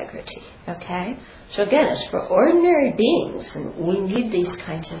with integrity. Okay? So again, it's for ordinary beings, and we need these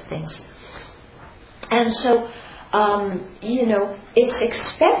kinds of things. And so, it's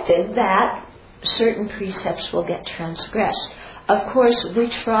expected that certain precepts will get transgressed. Of course, we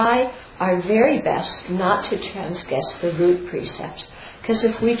try our very best not to transgress the root precepts. Because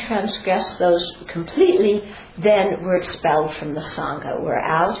if we transgress those completely, then we're expelled from the sangha. We're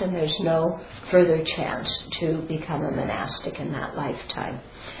out, and there's no further chance to become a monastic in that lifetime.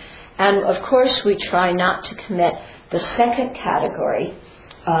 And of course, we try not to commit the second category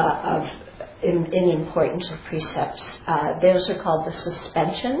in importance of precepts. Those are called the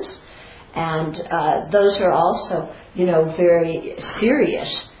suspensions, and those are also, very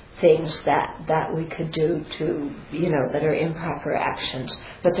serious things that we could do to, that are improper actions,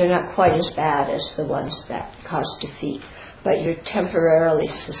 but they're not quite as bad as the ones that cause defeat. But you're temporarily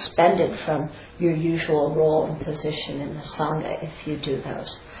suspended from your usual role and position in the sangha if you do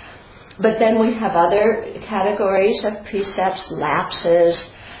those. But then we have other categories of precepts,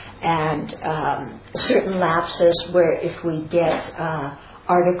 lapses, and certain lapses where if we get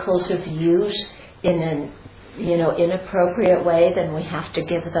articles of use in an inappropriate way, then we have to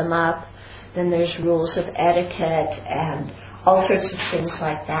give them up. Then there's rules of etiquette and all sorts of things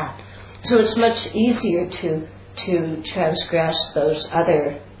like that. So it's much easier to transgress those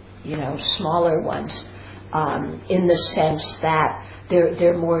other, smaller ones, in the sense that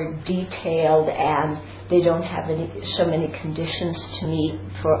they're more detailed and they don't have so many conditions to meet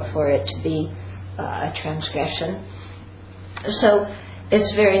for it to be a transgression. So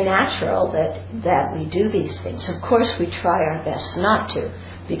it's very natural that we do these things. Of course, we try our best not to,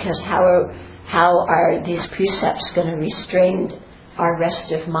 because how are these precepts going to restrain our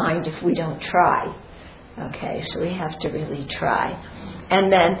restive mind if we don't try? Okay, so we have to really try.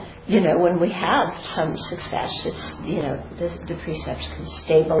 And then, when we have some success, it's, the precepts can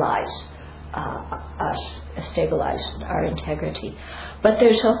stabilize us, stabilize our integrity. But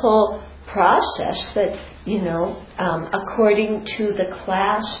there's a whole process that, according to the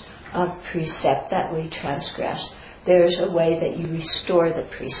class of precept that we transgress, there's a way that you restore the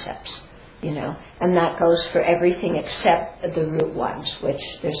precepts, and that goes for everything except the root ones, which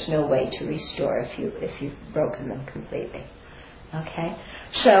there's no way to restore if you've broken them completely. Okay?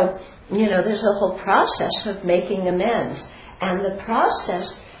 So, there's a whole process of making amends, and the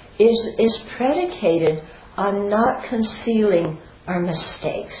process is predicated on not concealing our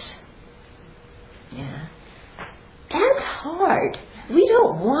mistakes. Yeah. That's hard. We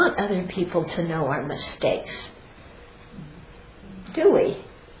don't want other people to know our mistakes, do we?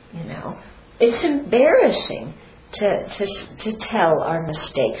 It's embarrassing to tell our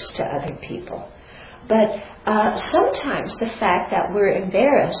mistakes to other people. But sometimes the fact that we're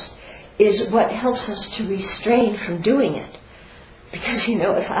embarrassed is what helps us to restrain from doing it. Because,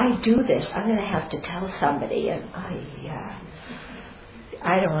 if I do this, I'm going to have to tell somebody, and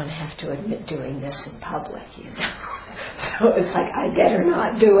I don't want to have to admit doing this in public, So it's like, I better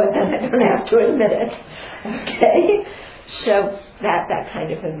not do it, then I don't have to admit it. Okay? So that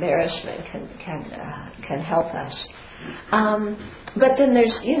kind of embarrassment can help us. But then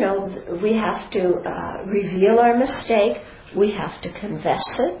there's, we have to reveal our mistake. We have to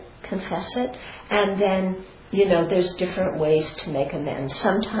confess it, and then, there's different ways to make amends.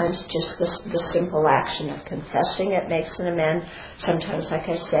 Sometimes just the simple action of confessing it makes an amend. Sometimes, like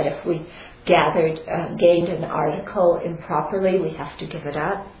I said, if we gained an article improperly, we have to give it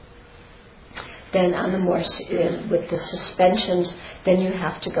up. Then on the more, with the suspensions, then you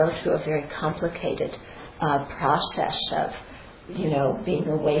have to go through a very complicated process of, being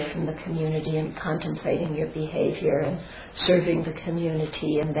away from the community and contemplating your behavior and serving the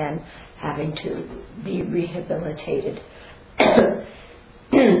community, and then having to be rehabilitated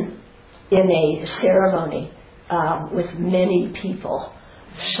in a ceremony with many people.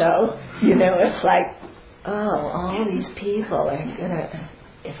 So, it's like, all these people are going to,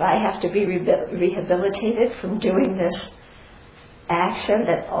 if I have to be rehabilitated from doing this action,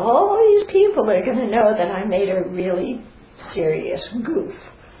 that all these people are going to know that I made a really serious goof.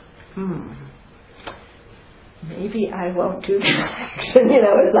 Maybe I won't do this action. It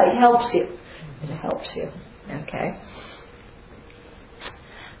helps you. It helps you. Okay.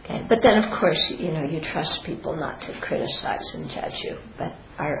 Okay. But then, of course, you trust people not to criticize and judge you, but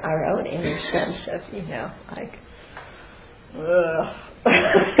our own inner sense of, like, ugh,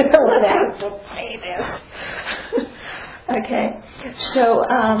 I don't want to have to say this. Okay. So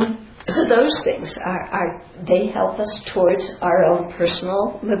those things they help us towards our own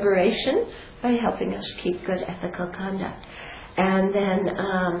personal liberation by helping us keep good ethical conduct. And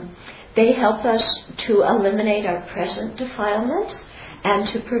then they help us to eliminate our present defilements and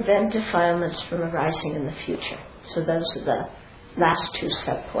to prevent defilements from arising in the future. So those are the last two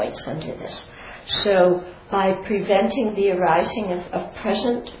sub-points under this. So by preventing the arising of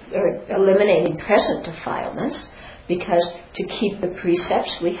present, or eliminating present defilements, because to keep the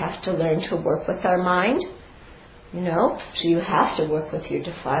precepts we have to learn to work with our mind, So you have to work with your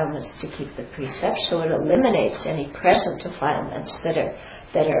defilements to keep the precepts, so it eliminates any present defilements that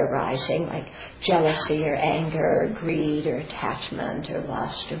are arising, like jealousy or anger or greed or attachment or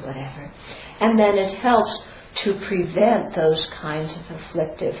lust or whatever. And then it helps to prevent those kinds of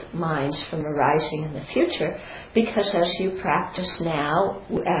afflictive minds from arising in the future, because as you practice now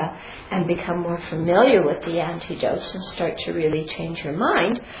and become more familiar with the antidotes and start to really change your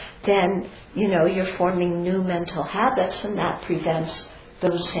mind, then you're forming new mental habits, and that prevents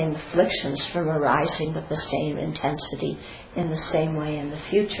those same afflictions from arising with the same intensity in the same way in the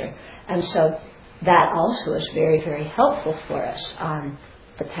future. And so that also is very, very helpful for us on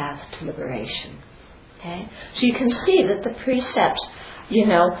the path to liberation. Okay? So you can see that the precepts,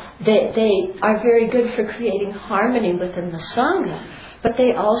 they are very good for creating harmony within the sangha, but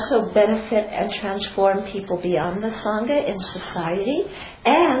they also benefit and transform people beyond the sangha in society,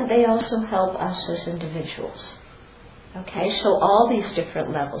 and they also help us as individuals. Okay, so all these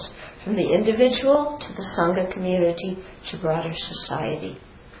different levels, from the individual to the sangha community to broader society.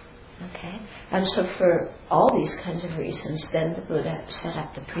 Okay, and so for all these kinds of reasons, then the Buddha set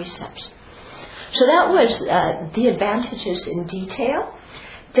up the precepts. So that was the advantages in detail.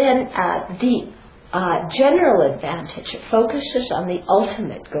 Then the general advantage, it focuses on the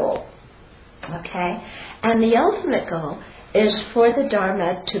ultimate goal. Okay? And the ultimate goal is for the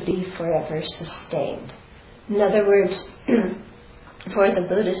Dharma to be forever sustained. In other words, for the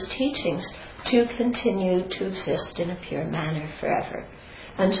Buddha's teachings to continue to exist in a pure manner forever.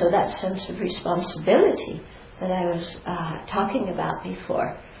 And so that sense of responsibility that I was talking about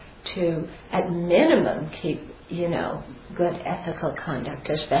before, to at minimum keep good ethical conduct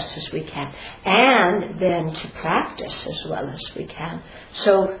as best as we can, and then to practice as well as we can,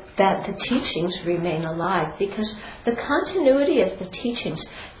 so that the teachings remain alive. Because the continuity of the teachings,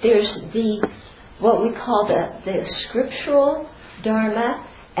 there's what we call the scriptural Dharma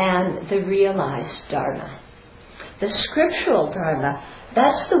and the realized Dharma. The scriptural Dharma,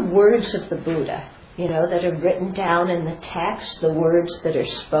 that's the words of the Buddha, that are written down in the text, the words that are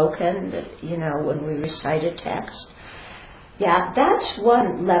spoken, that, when we recite a text. Yeah, that's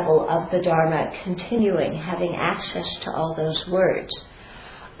one level of the Dharma continuing, having access to all those words.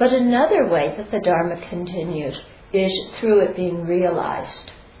 But another way that the Dharma continues is through it being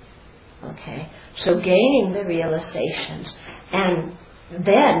realized. Okay? So gaining the realizations. And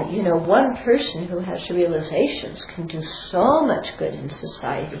then, one person who has realizations can do so much good in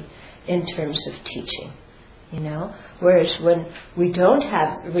society in terms of teaching, Whereas when we don't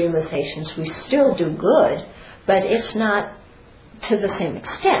have realizations, we still do good, but it's not to the same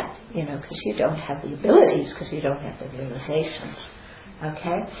extent, because you don't have the abilities, because you don't have the realizations.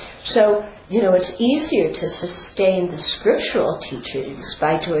 Okay? So, it's easier to sustain the scriptural teachings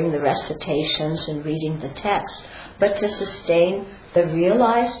by doing the recitations and reading the text, but to sustain the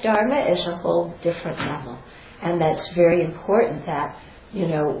realized Dharma is a whole different level. And that's very important that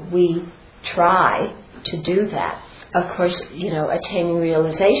we try to do that. Of course, attaining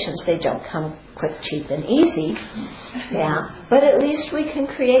realizations, they don't come quick, cheap, and easy. Yeah, but at least we can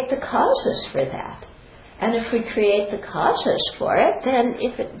create the causes for that. And if we create the causes for it, then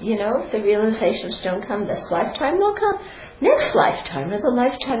if the realizations don't come this lifetime, they'll come next lifetime or the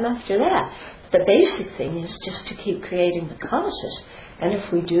lifetime after that. The basic thing is just to keep creating the causes. And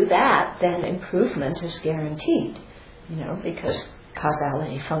if we do that, then improvement is guaranteed, because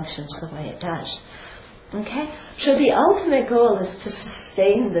causality functions the way it does. Okay? So the ultimate goal is to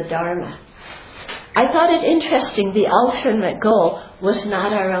sustain the Dharma. I thought it interesting, the ultimate goal was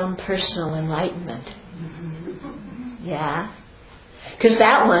not our own personal enlightenment. Yeah? Because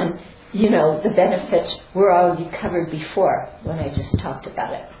that one, the benefits were already covered before when I just talked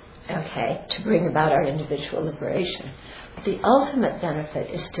about it. Okay? To bring about our individual liberation. But the ultimate benefit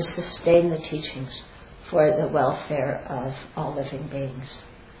is to sustain the teachings for the welfare of all living beings.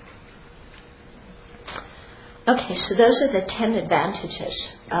 Okay, so those are the 10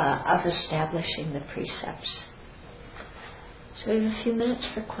 advantages of establishing the precepts. So we have a few minutes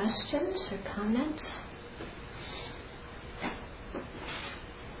for questions or comments.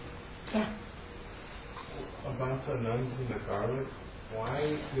 Yeah. About the nuns and the garlic,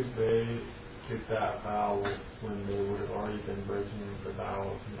 why did they get that vow when they would have already been breaking the vow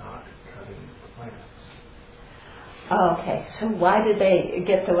of not cutting plants? Oh, okay, so why did they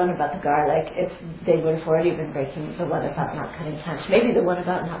get the one about the garlic if they would have already been breaking the one about not cutting plants? Maybe the one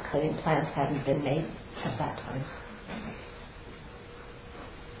about not cutting plants hadn't been made at that time.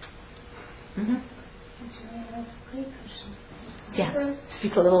 Mm-hmm. Yeah,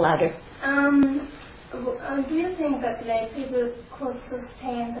 speak a little louder. Do you think that people could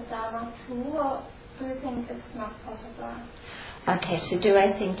sustain the Dharma too, or Do you think it's not possible? Okay, so do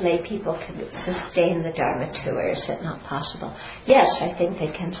I think lay people can sustain the Dharma too, or is it not possible? Yes, I think they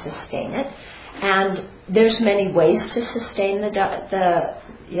can sustain it. And there's many ways to sustain it.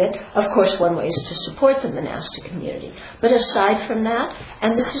 Of course, one way is to support the monastic community. But aside from that,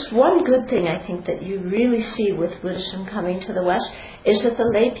 and this is one good thing I think that you really see with Buddhism coming to the West, is that the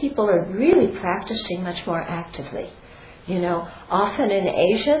lay people are really practicing much more actively. You know, often in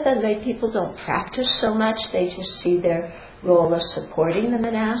Asia, the lay people don't practice so much. They just see their role as supporting the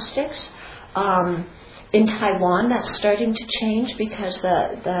monastics. In Taiwan, that's starting to change because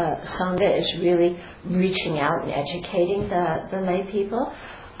the sangha is really reaching out and educating the lay people.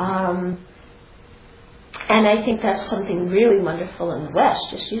 And I think that's something really wonderful in the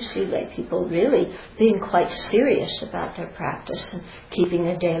West, is you see lay people really being quite serious about their practice and keeping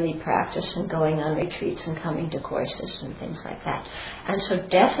a daily practice and going on retreats and coming to courses and things like that. And so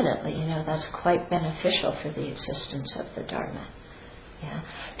definitely, you know, that's quite beneficial for the existence of the Dharma. Yeah.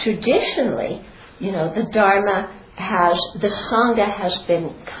 Traditionally, you know, the Sangha has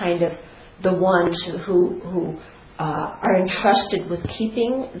been kind of the ones who are entrusted with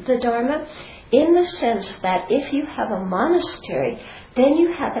keeping the Dharma, in the sense that if you have a monastery, then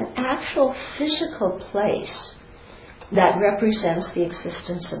you have an actual physical place that represents the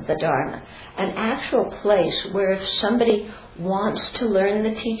existence of the Dharma. An actual place where if somebody wants to learn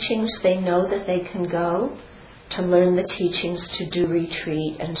the teachings, they know that they can go to learn the teachings, to do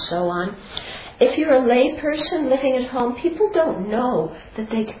retreat, and so on. If you're a lay person living at home, people don't know that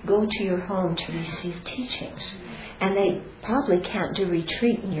they can go to your home to receive teachings. And they probably can't do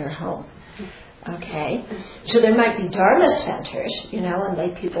retreat in your home. Okay? So there might be Dharma centers, you know, and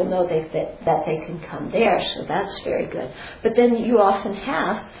lay people know that they can come there, so that's very good. But then you often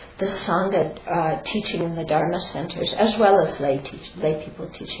have the Sangha teaching in the Dharma centers, as well as lay people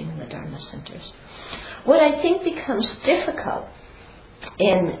teaching in the Dharma centers. What I think becomes difficult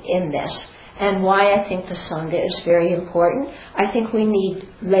in this, and why I think the Sangha is very important, I think we need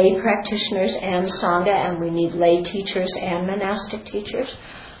lay practitioners and Sangha, and we need lay teachers and monastic teachers.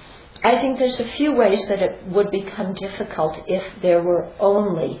 I think there's a few ways that it would become difficult if there were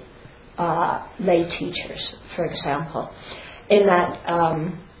only lay teachers, for example. In that,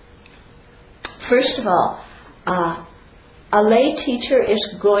 first of all, a lay teacher is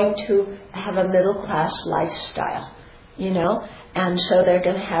going to have a middle-class lifestyle, you know, and so they're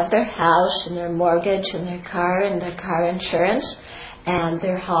going to have their house and their mortgage and their car insurance and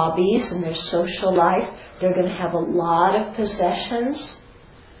their hobbies and their social life. They're going to have a lot of possessions,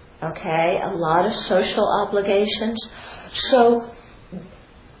 okay, a lot of social obligations. So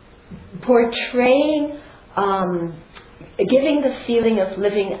portraying, giving the feeling of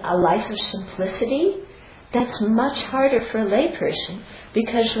living a life of simplicity, that's much harder for a layperson,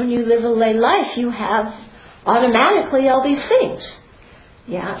 because when you live a lay life, you have automatically all these things.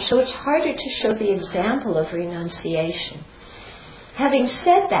 Yeah, so it's harder to show the example of renunciation. Having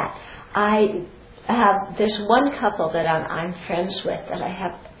said that, there's one couple that I'm friends with that I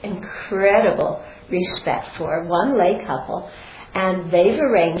have incredible respect for, one lay couple, and they've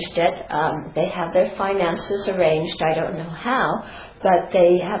arranged it. They have their finances arranged. I don't know how, but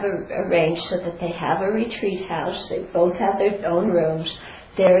they have arranged so that they have a retreat house. They both have their own rooms.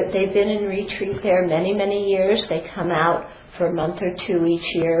 They've been in retreat there many, many years. They come out for a month or two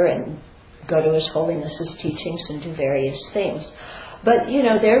each year and go to His Holiness's teachings and do various things. But, you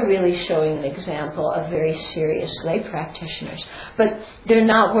know, they're really showing an example of very serious lay practitioners. But they're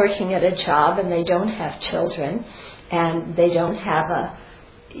not working at a job, and they don't have children, and they don't have a,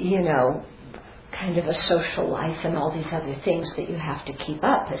 you know, kind of a social life and all these other things that you have to keep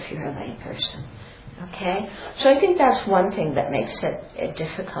up if you're a lay person. Okay? So I think that's one thing that makes it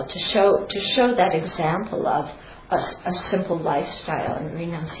difficult to show that example of a simple lifestyle and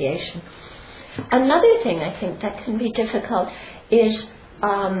renunciation. Another thing I think that can be difficult is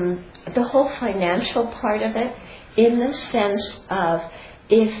the whole financial part of it, in the sense of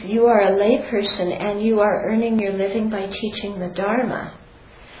if you are a lay person and you are earning your living by teaching the Dharma,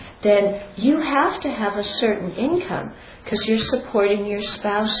 then you have to have a certain income because you're supporting your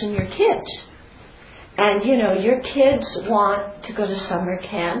spouse and your kids. And, you know, your kids want to go to summer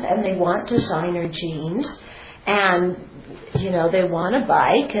camp and they want designer jeans and, you know, they want a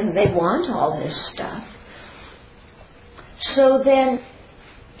bike and they want all this stuff. So then,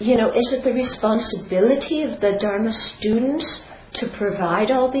 you know, is it the responsibility of the Dharma students to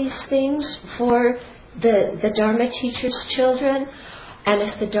provide all these things for the Dharma teacher's children? And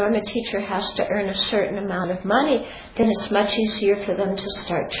if the Dharma teacher has to earn a certain amount of money, then it's much easier for them to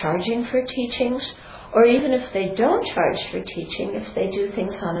start charging for teachings. Or even if they don't charge for teaching, if they do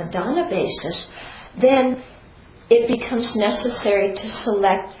things on a dana basis, then it becomes necessary to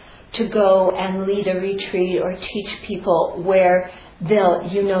select to go and lead a retreat or teach people where they'll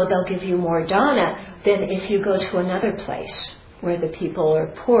give you more dana than if you go to another place where the people are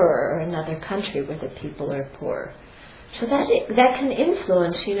poorer, or another country where the people are poorer. So that can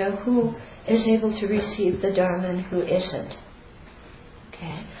influence, who is able to receive the Dharma and who isn't.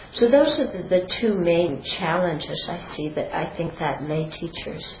 Okay. So those are the two main challenges I see that I think that lay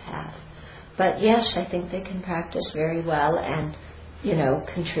teachers have. But yes, I think they can practice very well and,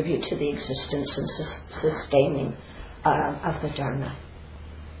 contribute to the existence and sustaining of the Dharma.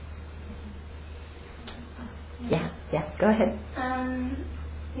 Yeah, go ahead.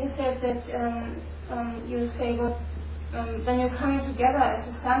 You said that you say what when you're coming together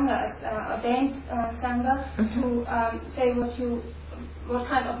as a sangha, as an ordained sangha, to say what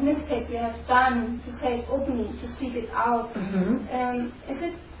kind of mistakes you have done, to say it openly, to speak it out. Is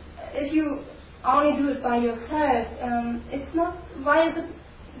it, if you only do it by yourself, it's not, why is it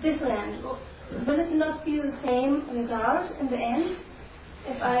different? Will it not be the same result in the end?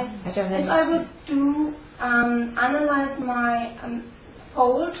 If I would do analyze my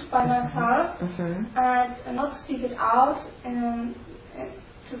fault by myself and not speak it out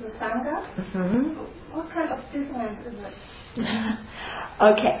to the sangha, what kind of difference is it?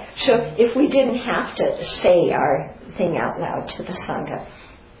 Okay, so if we didn't have to say our thing out loud to the sangha,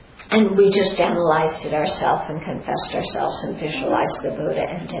 and we just analyzed it ourselves and confessed ourselves and visualized the Buddha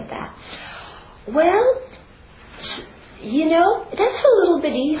and did that, well, that's a little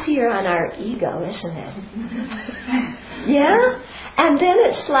bit easier on our ego, isn't it? Yeah? And then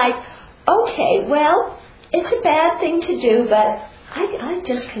it's like, okay, well, it's a bad thing to do, but I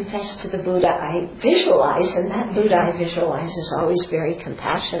just confess to the Buddha I visualize, and that Buddha I visualize is always very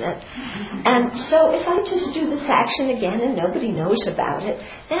compassionate. And so if I just do this action again and nobody knows about it,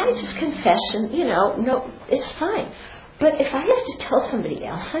 then I just confess and, no, it's fine. But if I have to tell somebody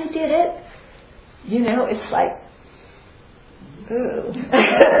else I did it, it's like, ooh.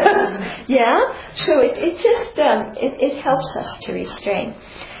 Yeah? So it just, it helps us to restrain.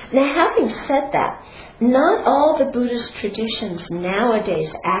 Now, having said that, not all the Buddhist traditions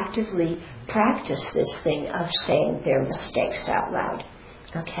nowadays actively practice this thing of saying their mistakes out loud.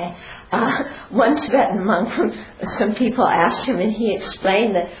 Okay? One Tibetan monk, some people asked him, and he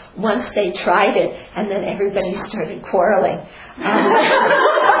explained that once they tried it, and then everybody started quarreling.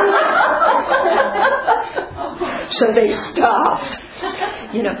 So they stopped.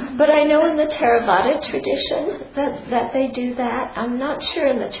 But I know in the Theravada tradition that they do that. I'm not sure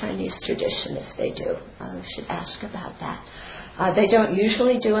in the Chinese tradition if they do. I should ask about that. They don't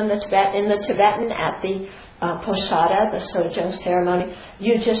usually do in the Tibetan at the posada, the sojung ceremony.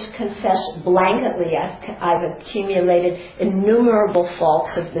 You just confess blanketly, I've accumulated innumerable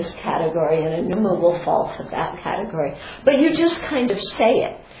faults of this category and innumerable faults of that category. But you just kind of say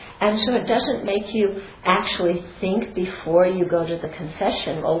it. And so it doesn't make you actually think before you go to the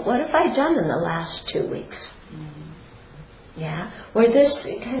confession, well, what have I done in the last 2 weeks? Yeah? Where this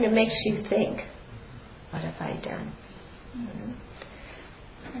kind of makes you think, what have I done?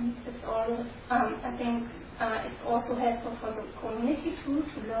 And it's all, I think it's also helpful for the community too,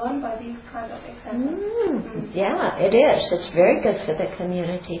 to learn by these kind of examples. Yeah, it is. It's very good for the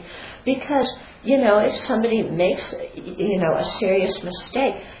community. Because, if somebody makes, a serious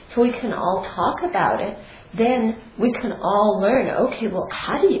mistake, if we can all talk about it, then we can all learn, okay, well,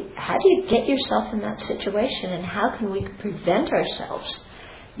 how do you get yourself in that situation, and how can we prevent ourselves,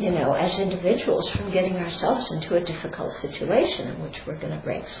 as individuals from getting ourselves into a difficult situation in which we're going to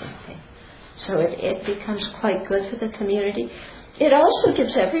break something. So it becomes quite good for the community. It also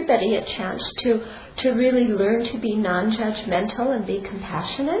gives everybody a chance to really learn to be non-judgmental and be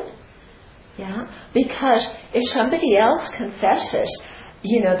compassionate. Yeah? Because if somebody else confesses,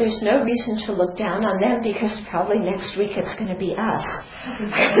 there's no reason to look down on them, because probably next week it's going to be us.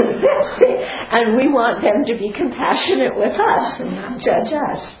 And we want them to be compassionate with us and not judge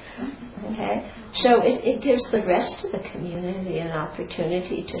us. Okay? So it gives the rest of the community an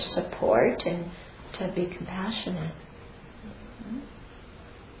opportunity to support and to be compassionate.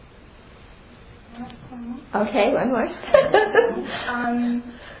 Okay, one more.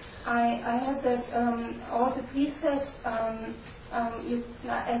 I heard that all the precepts, you,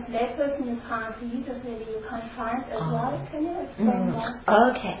 as layperson, you can't read it really, you can't find as well. Can you explain that?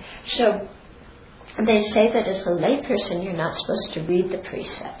 Okay, so they say that as a layperson you're not supposed to read the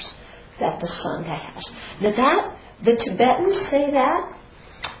precepts that the Sangha has. Now the Tibetans say that.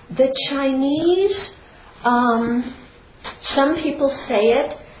 The Chinese, some people say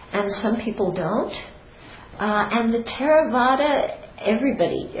it and some people don't. And the Theravada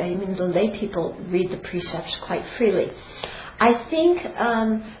everybody, I mean the lay people read the precepts quite freely. I think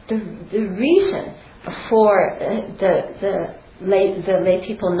the reason for the lay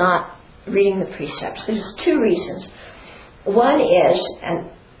people not reading the precepts, there's two reasons. One is,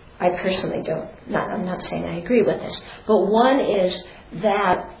 and I personally I'm not saying I agree with this, but one is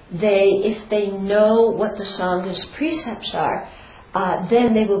that if they know what the Sangha's precepts are,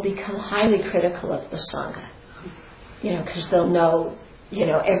 then they will become highly critical of the Sangha. Because they'll know,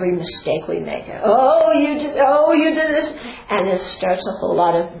 every mistake we make. You did this. And it starts a whole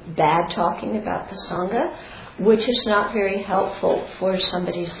lot of bad talking about the Sangha, which is not very helpful for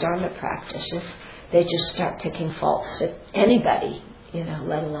somebody's Dharma practice if they just start picking faults at anybody,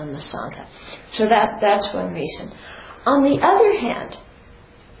 let alone the Sangha. So that's one reason. On the other hand,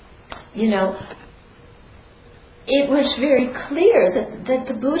 it was very clear that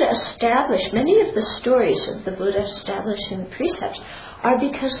the Buddha established, many of the stories of the Buddha establishing the precepts are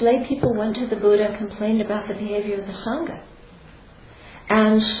because lay people went to the Buddha and complained about the behavior of the Sangha.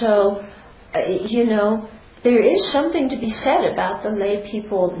 And so, there is something to be said about the lay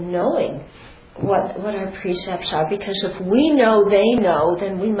people knowing what our precepts are, because if we know they know,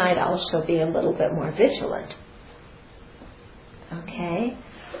 then we might also be a little bit more vigilant. Okay?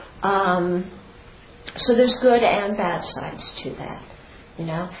 So there's good and bad sides to that,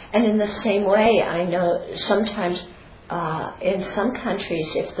 And in the same way, I know sometimes in some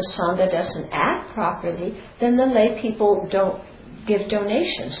countries, if the Sangha doesn't act properly, then the lay people don't give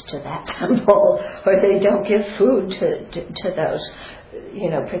donations to that temple, or they don't give food to those,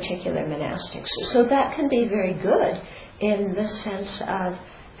 particular monastics. So that can be very good in the sense of,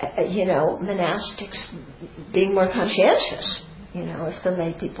 monastics being more conscientious. If the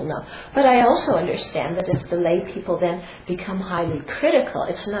lay people know. But I also understand that if the lay people then become highly critical,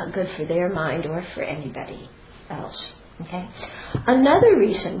 it's not good for their mind or for anybody else. Okay? Another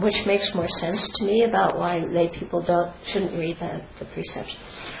reason, which makes more sense to me about why lay people shouldn't read the precepts,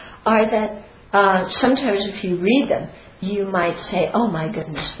 are that sometimes if you read them, you might say, oh my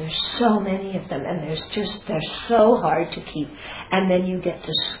goodness, there's so many of them, and they're so hard to keep. And then you get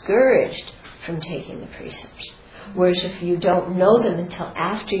discouraged from taking the precepts. Whereas if you don't know them until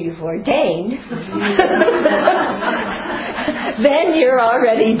after you've ordained, then you're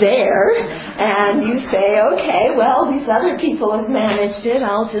already there, and you say, okay, well, these other people have managed it,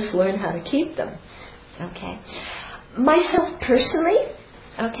 I'll just learn how to keep them. Okay. Myself personally,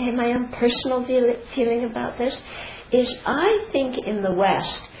 my own personal feeling about this is I think in the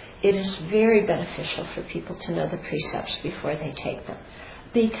West it is very beneficial for people to know the precepts before they take them.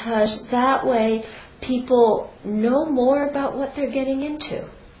 Because that way people know more about what they're getting into.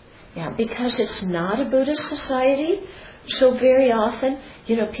 Because it's not a Buddhist society, so very often,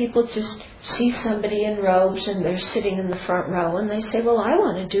 people just see somebody in robes and they're sitting in the front row and they say, well, I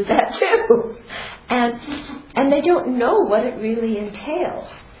want to do that too. And they don't know what it really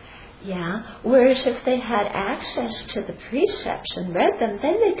entails. Whereas if they had access to the precepts and read them,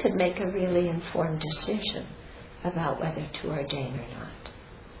 then they could make a really informed decision about whether to ordain or not.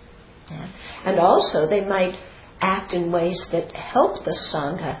 And also they might act in ways that help the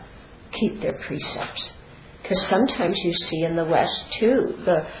Sangha keep their precepts. Because sometimes you see in the West too,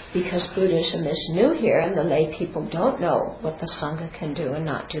 because Buddhism is new here and the lay people don't know what the Sangha can do and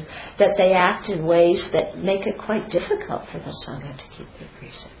not do, that they act in ways that make it quite difficult for the Sangha to keep their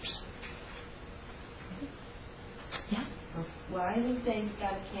precepts. Why do they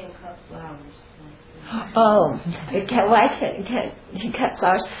can't cut flowers? Why can't you cut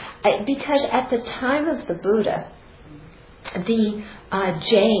flowers? Because at the time of the Buddha, the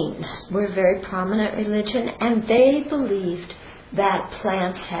Jains were a very prominent religion, and they believed that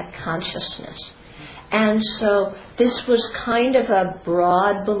plants had consciousness. And so this was kind of a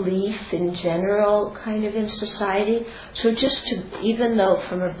broad belief in general, kind of in society. So even though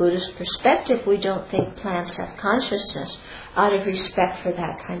from a Buddhist perspective we don't think plants have consciousness, out of respect for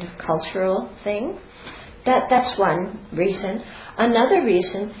that kind of cultural thing, that's one reason. Another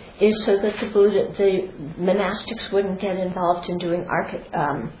reason is so that the monastics wouldn't get involved in doing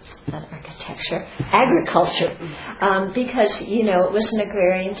agriculture, because it was an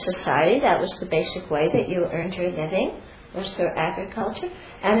agrarian society. That was the basic way that you earned your living, was through agriculture.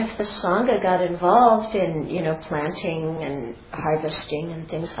 And if the Sangha got involved in planting and harvesting and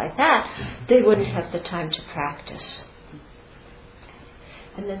things like that, they wouldn't have the time to practice.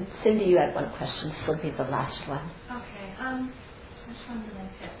 And then, Cindy, you had one question. This will be the last one. Okay. Which one did I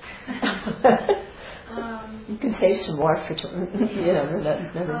pick? You can say some more for okay.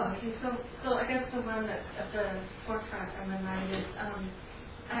 So I guess the one that's at the forefront of my mind is,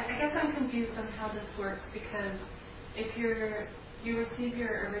 I guess I'm confused on how this works, because if you're you receive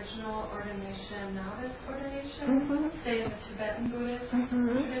your original ordination, novice ordination, say in the Tibetan Buddhist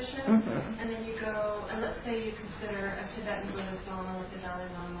tradition, and then you go, and let's say you consider a Tibetan Buddhist Lama like the Dalai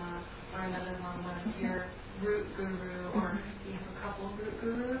Lama or another Lama your root guru, or you have a couple root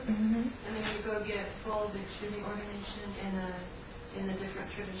gurus, and then you go get full Bhikshuni ordination in a different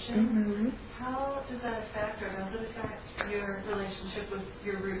tradition. How does that affect, or does it affect your relationship with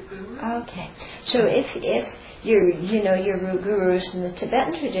your root guru? Okay, so if your root guru is in the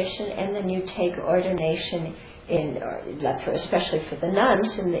Tibetan tradition, and then you take ordination especially for the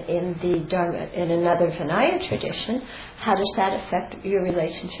nuns in the Dharma in another Vinaya tradition, how does that affect your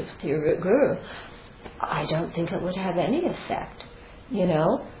relationship with your root guru? I don't think it would have any effect,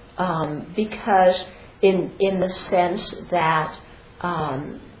 because in the sense that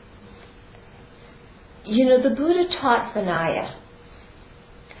the Buddha taught Vinaya.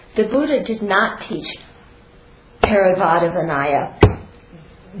 The Buddha did not teach Theravada Vinaya,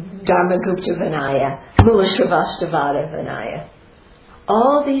 Dharmagupta Vinaya, Mulashravastavada Vinaya.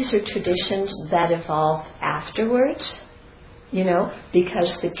 All these are traditions that evolved afterwards,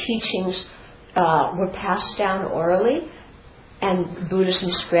 because the teachings were passed down orally, and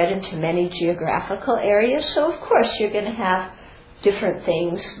Buddhism spread into many geographical areas. So, of course, you're going to have different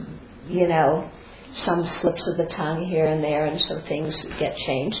things, some slips of the tongue here and there, and so things get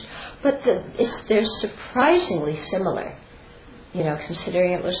changed. But they're surprisingly similar,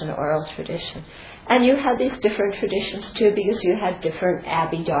 considering it was an oral tradition. And you had these different traditions too, because you had different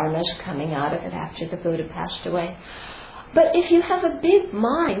Abhidharmas coming out of it after the Buddha passed away. But if you have a big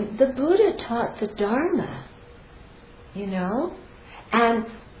mind, the Buddha taught the Dharma, And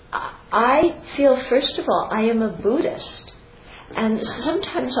I feel, first of all, I am a Buddhist. And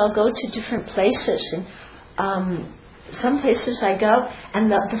sometimes I'll go to different places, and some places I go,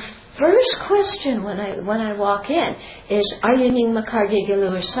 and the first question when I walk in is, "Are you Nyingma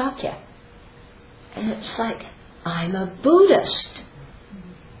Gyalur Sakya?" And it's like, I'm a Buddhist.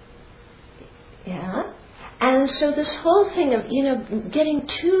 Yeah? And so this whole thing of, getting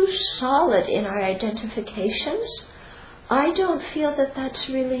too solid in our identifications, I don't feel that that's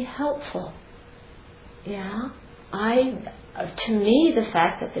really helpful. Yeah? To me, the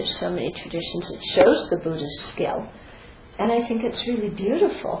fact that there's so many traditions, it shows the Buddha's skill. And I think it's really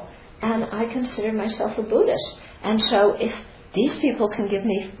beautiful. And I consider myself a Buddhist. And so if these people can give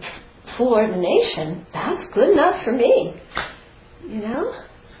me full ordination, that's good enough for me. So would it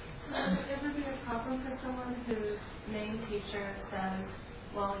ever be a problem for someone whose main teacher says,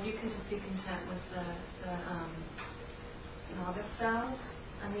 well, you can just be content with the novice styles?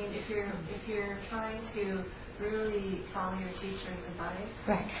 I mean, if you're trying to really follow your teacher's advice.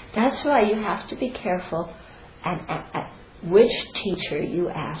 Right. That's why you have to be careful at which teacher you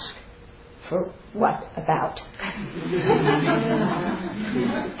ask for what about.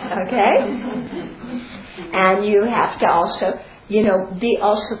 Okay? And you have to also, be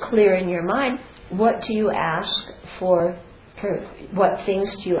also clear in your mind, what do you ask for, what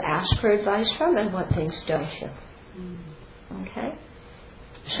things do you ask for advice from, and what things don't you? Okay?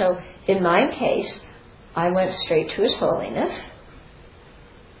 So, in my case, I went straight to His Holiness.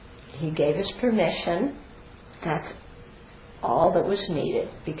 He gave us permission. That's all that was needed,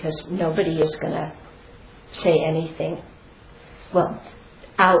 because nobody is going to say anything. Well,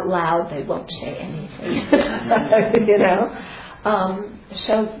 out loud they won't say anything.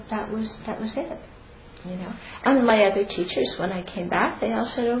 So that was it. And my other teachers, when I came back, they all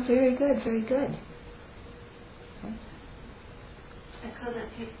said, "Oh, very good, very good." And so that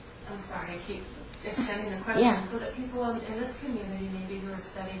people, I'm sorry, I keep extending the question. Yeah. So that people in this community, maybe who are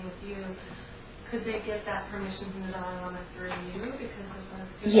studying with you, could they get that permission from the Dalai Lama through you because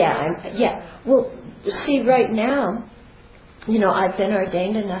of the... Yeah. Well, see, right now, I've been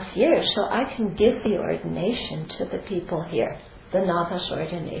ordained enough years, so I can give the ordination to the people here, the novice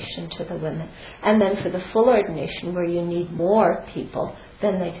ordination to the women. And then for the full ordination, where you need more people,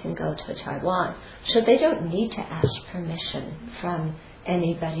 then they can go to Taiwan. So they don't need to ask permission from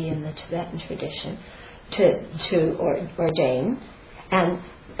anybody in the Tibetan tradition to ordain. And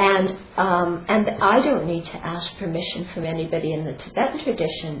I don't need to ask permission from anybody in the Tibetan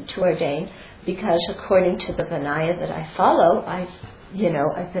tradition to ordain, because according to the Vinaya that I follow, I've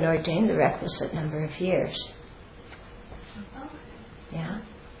been ordained the requisite number of years. Okay.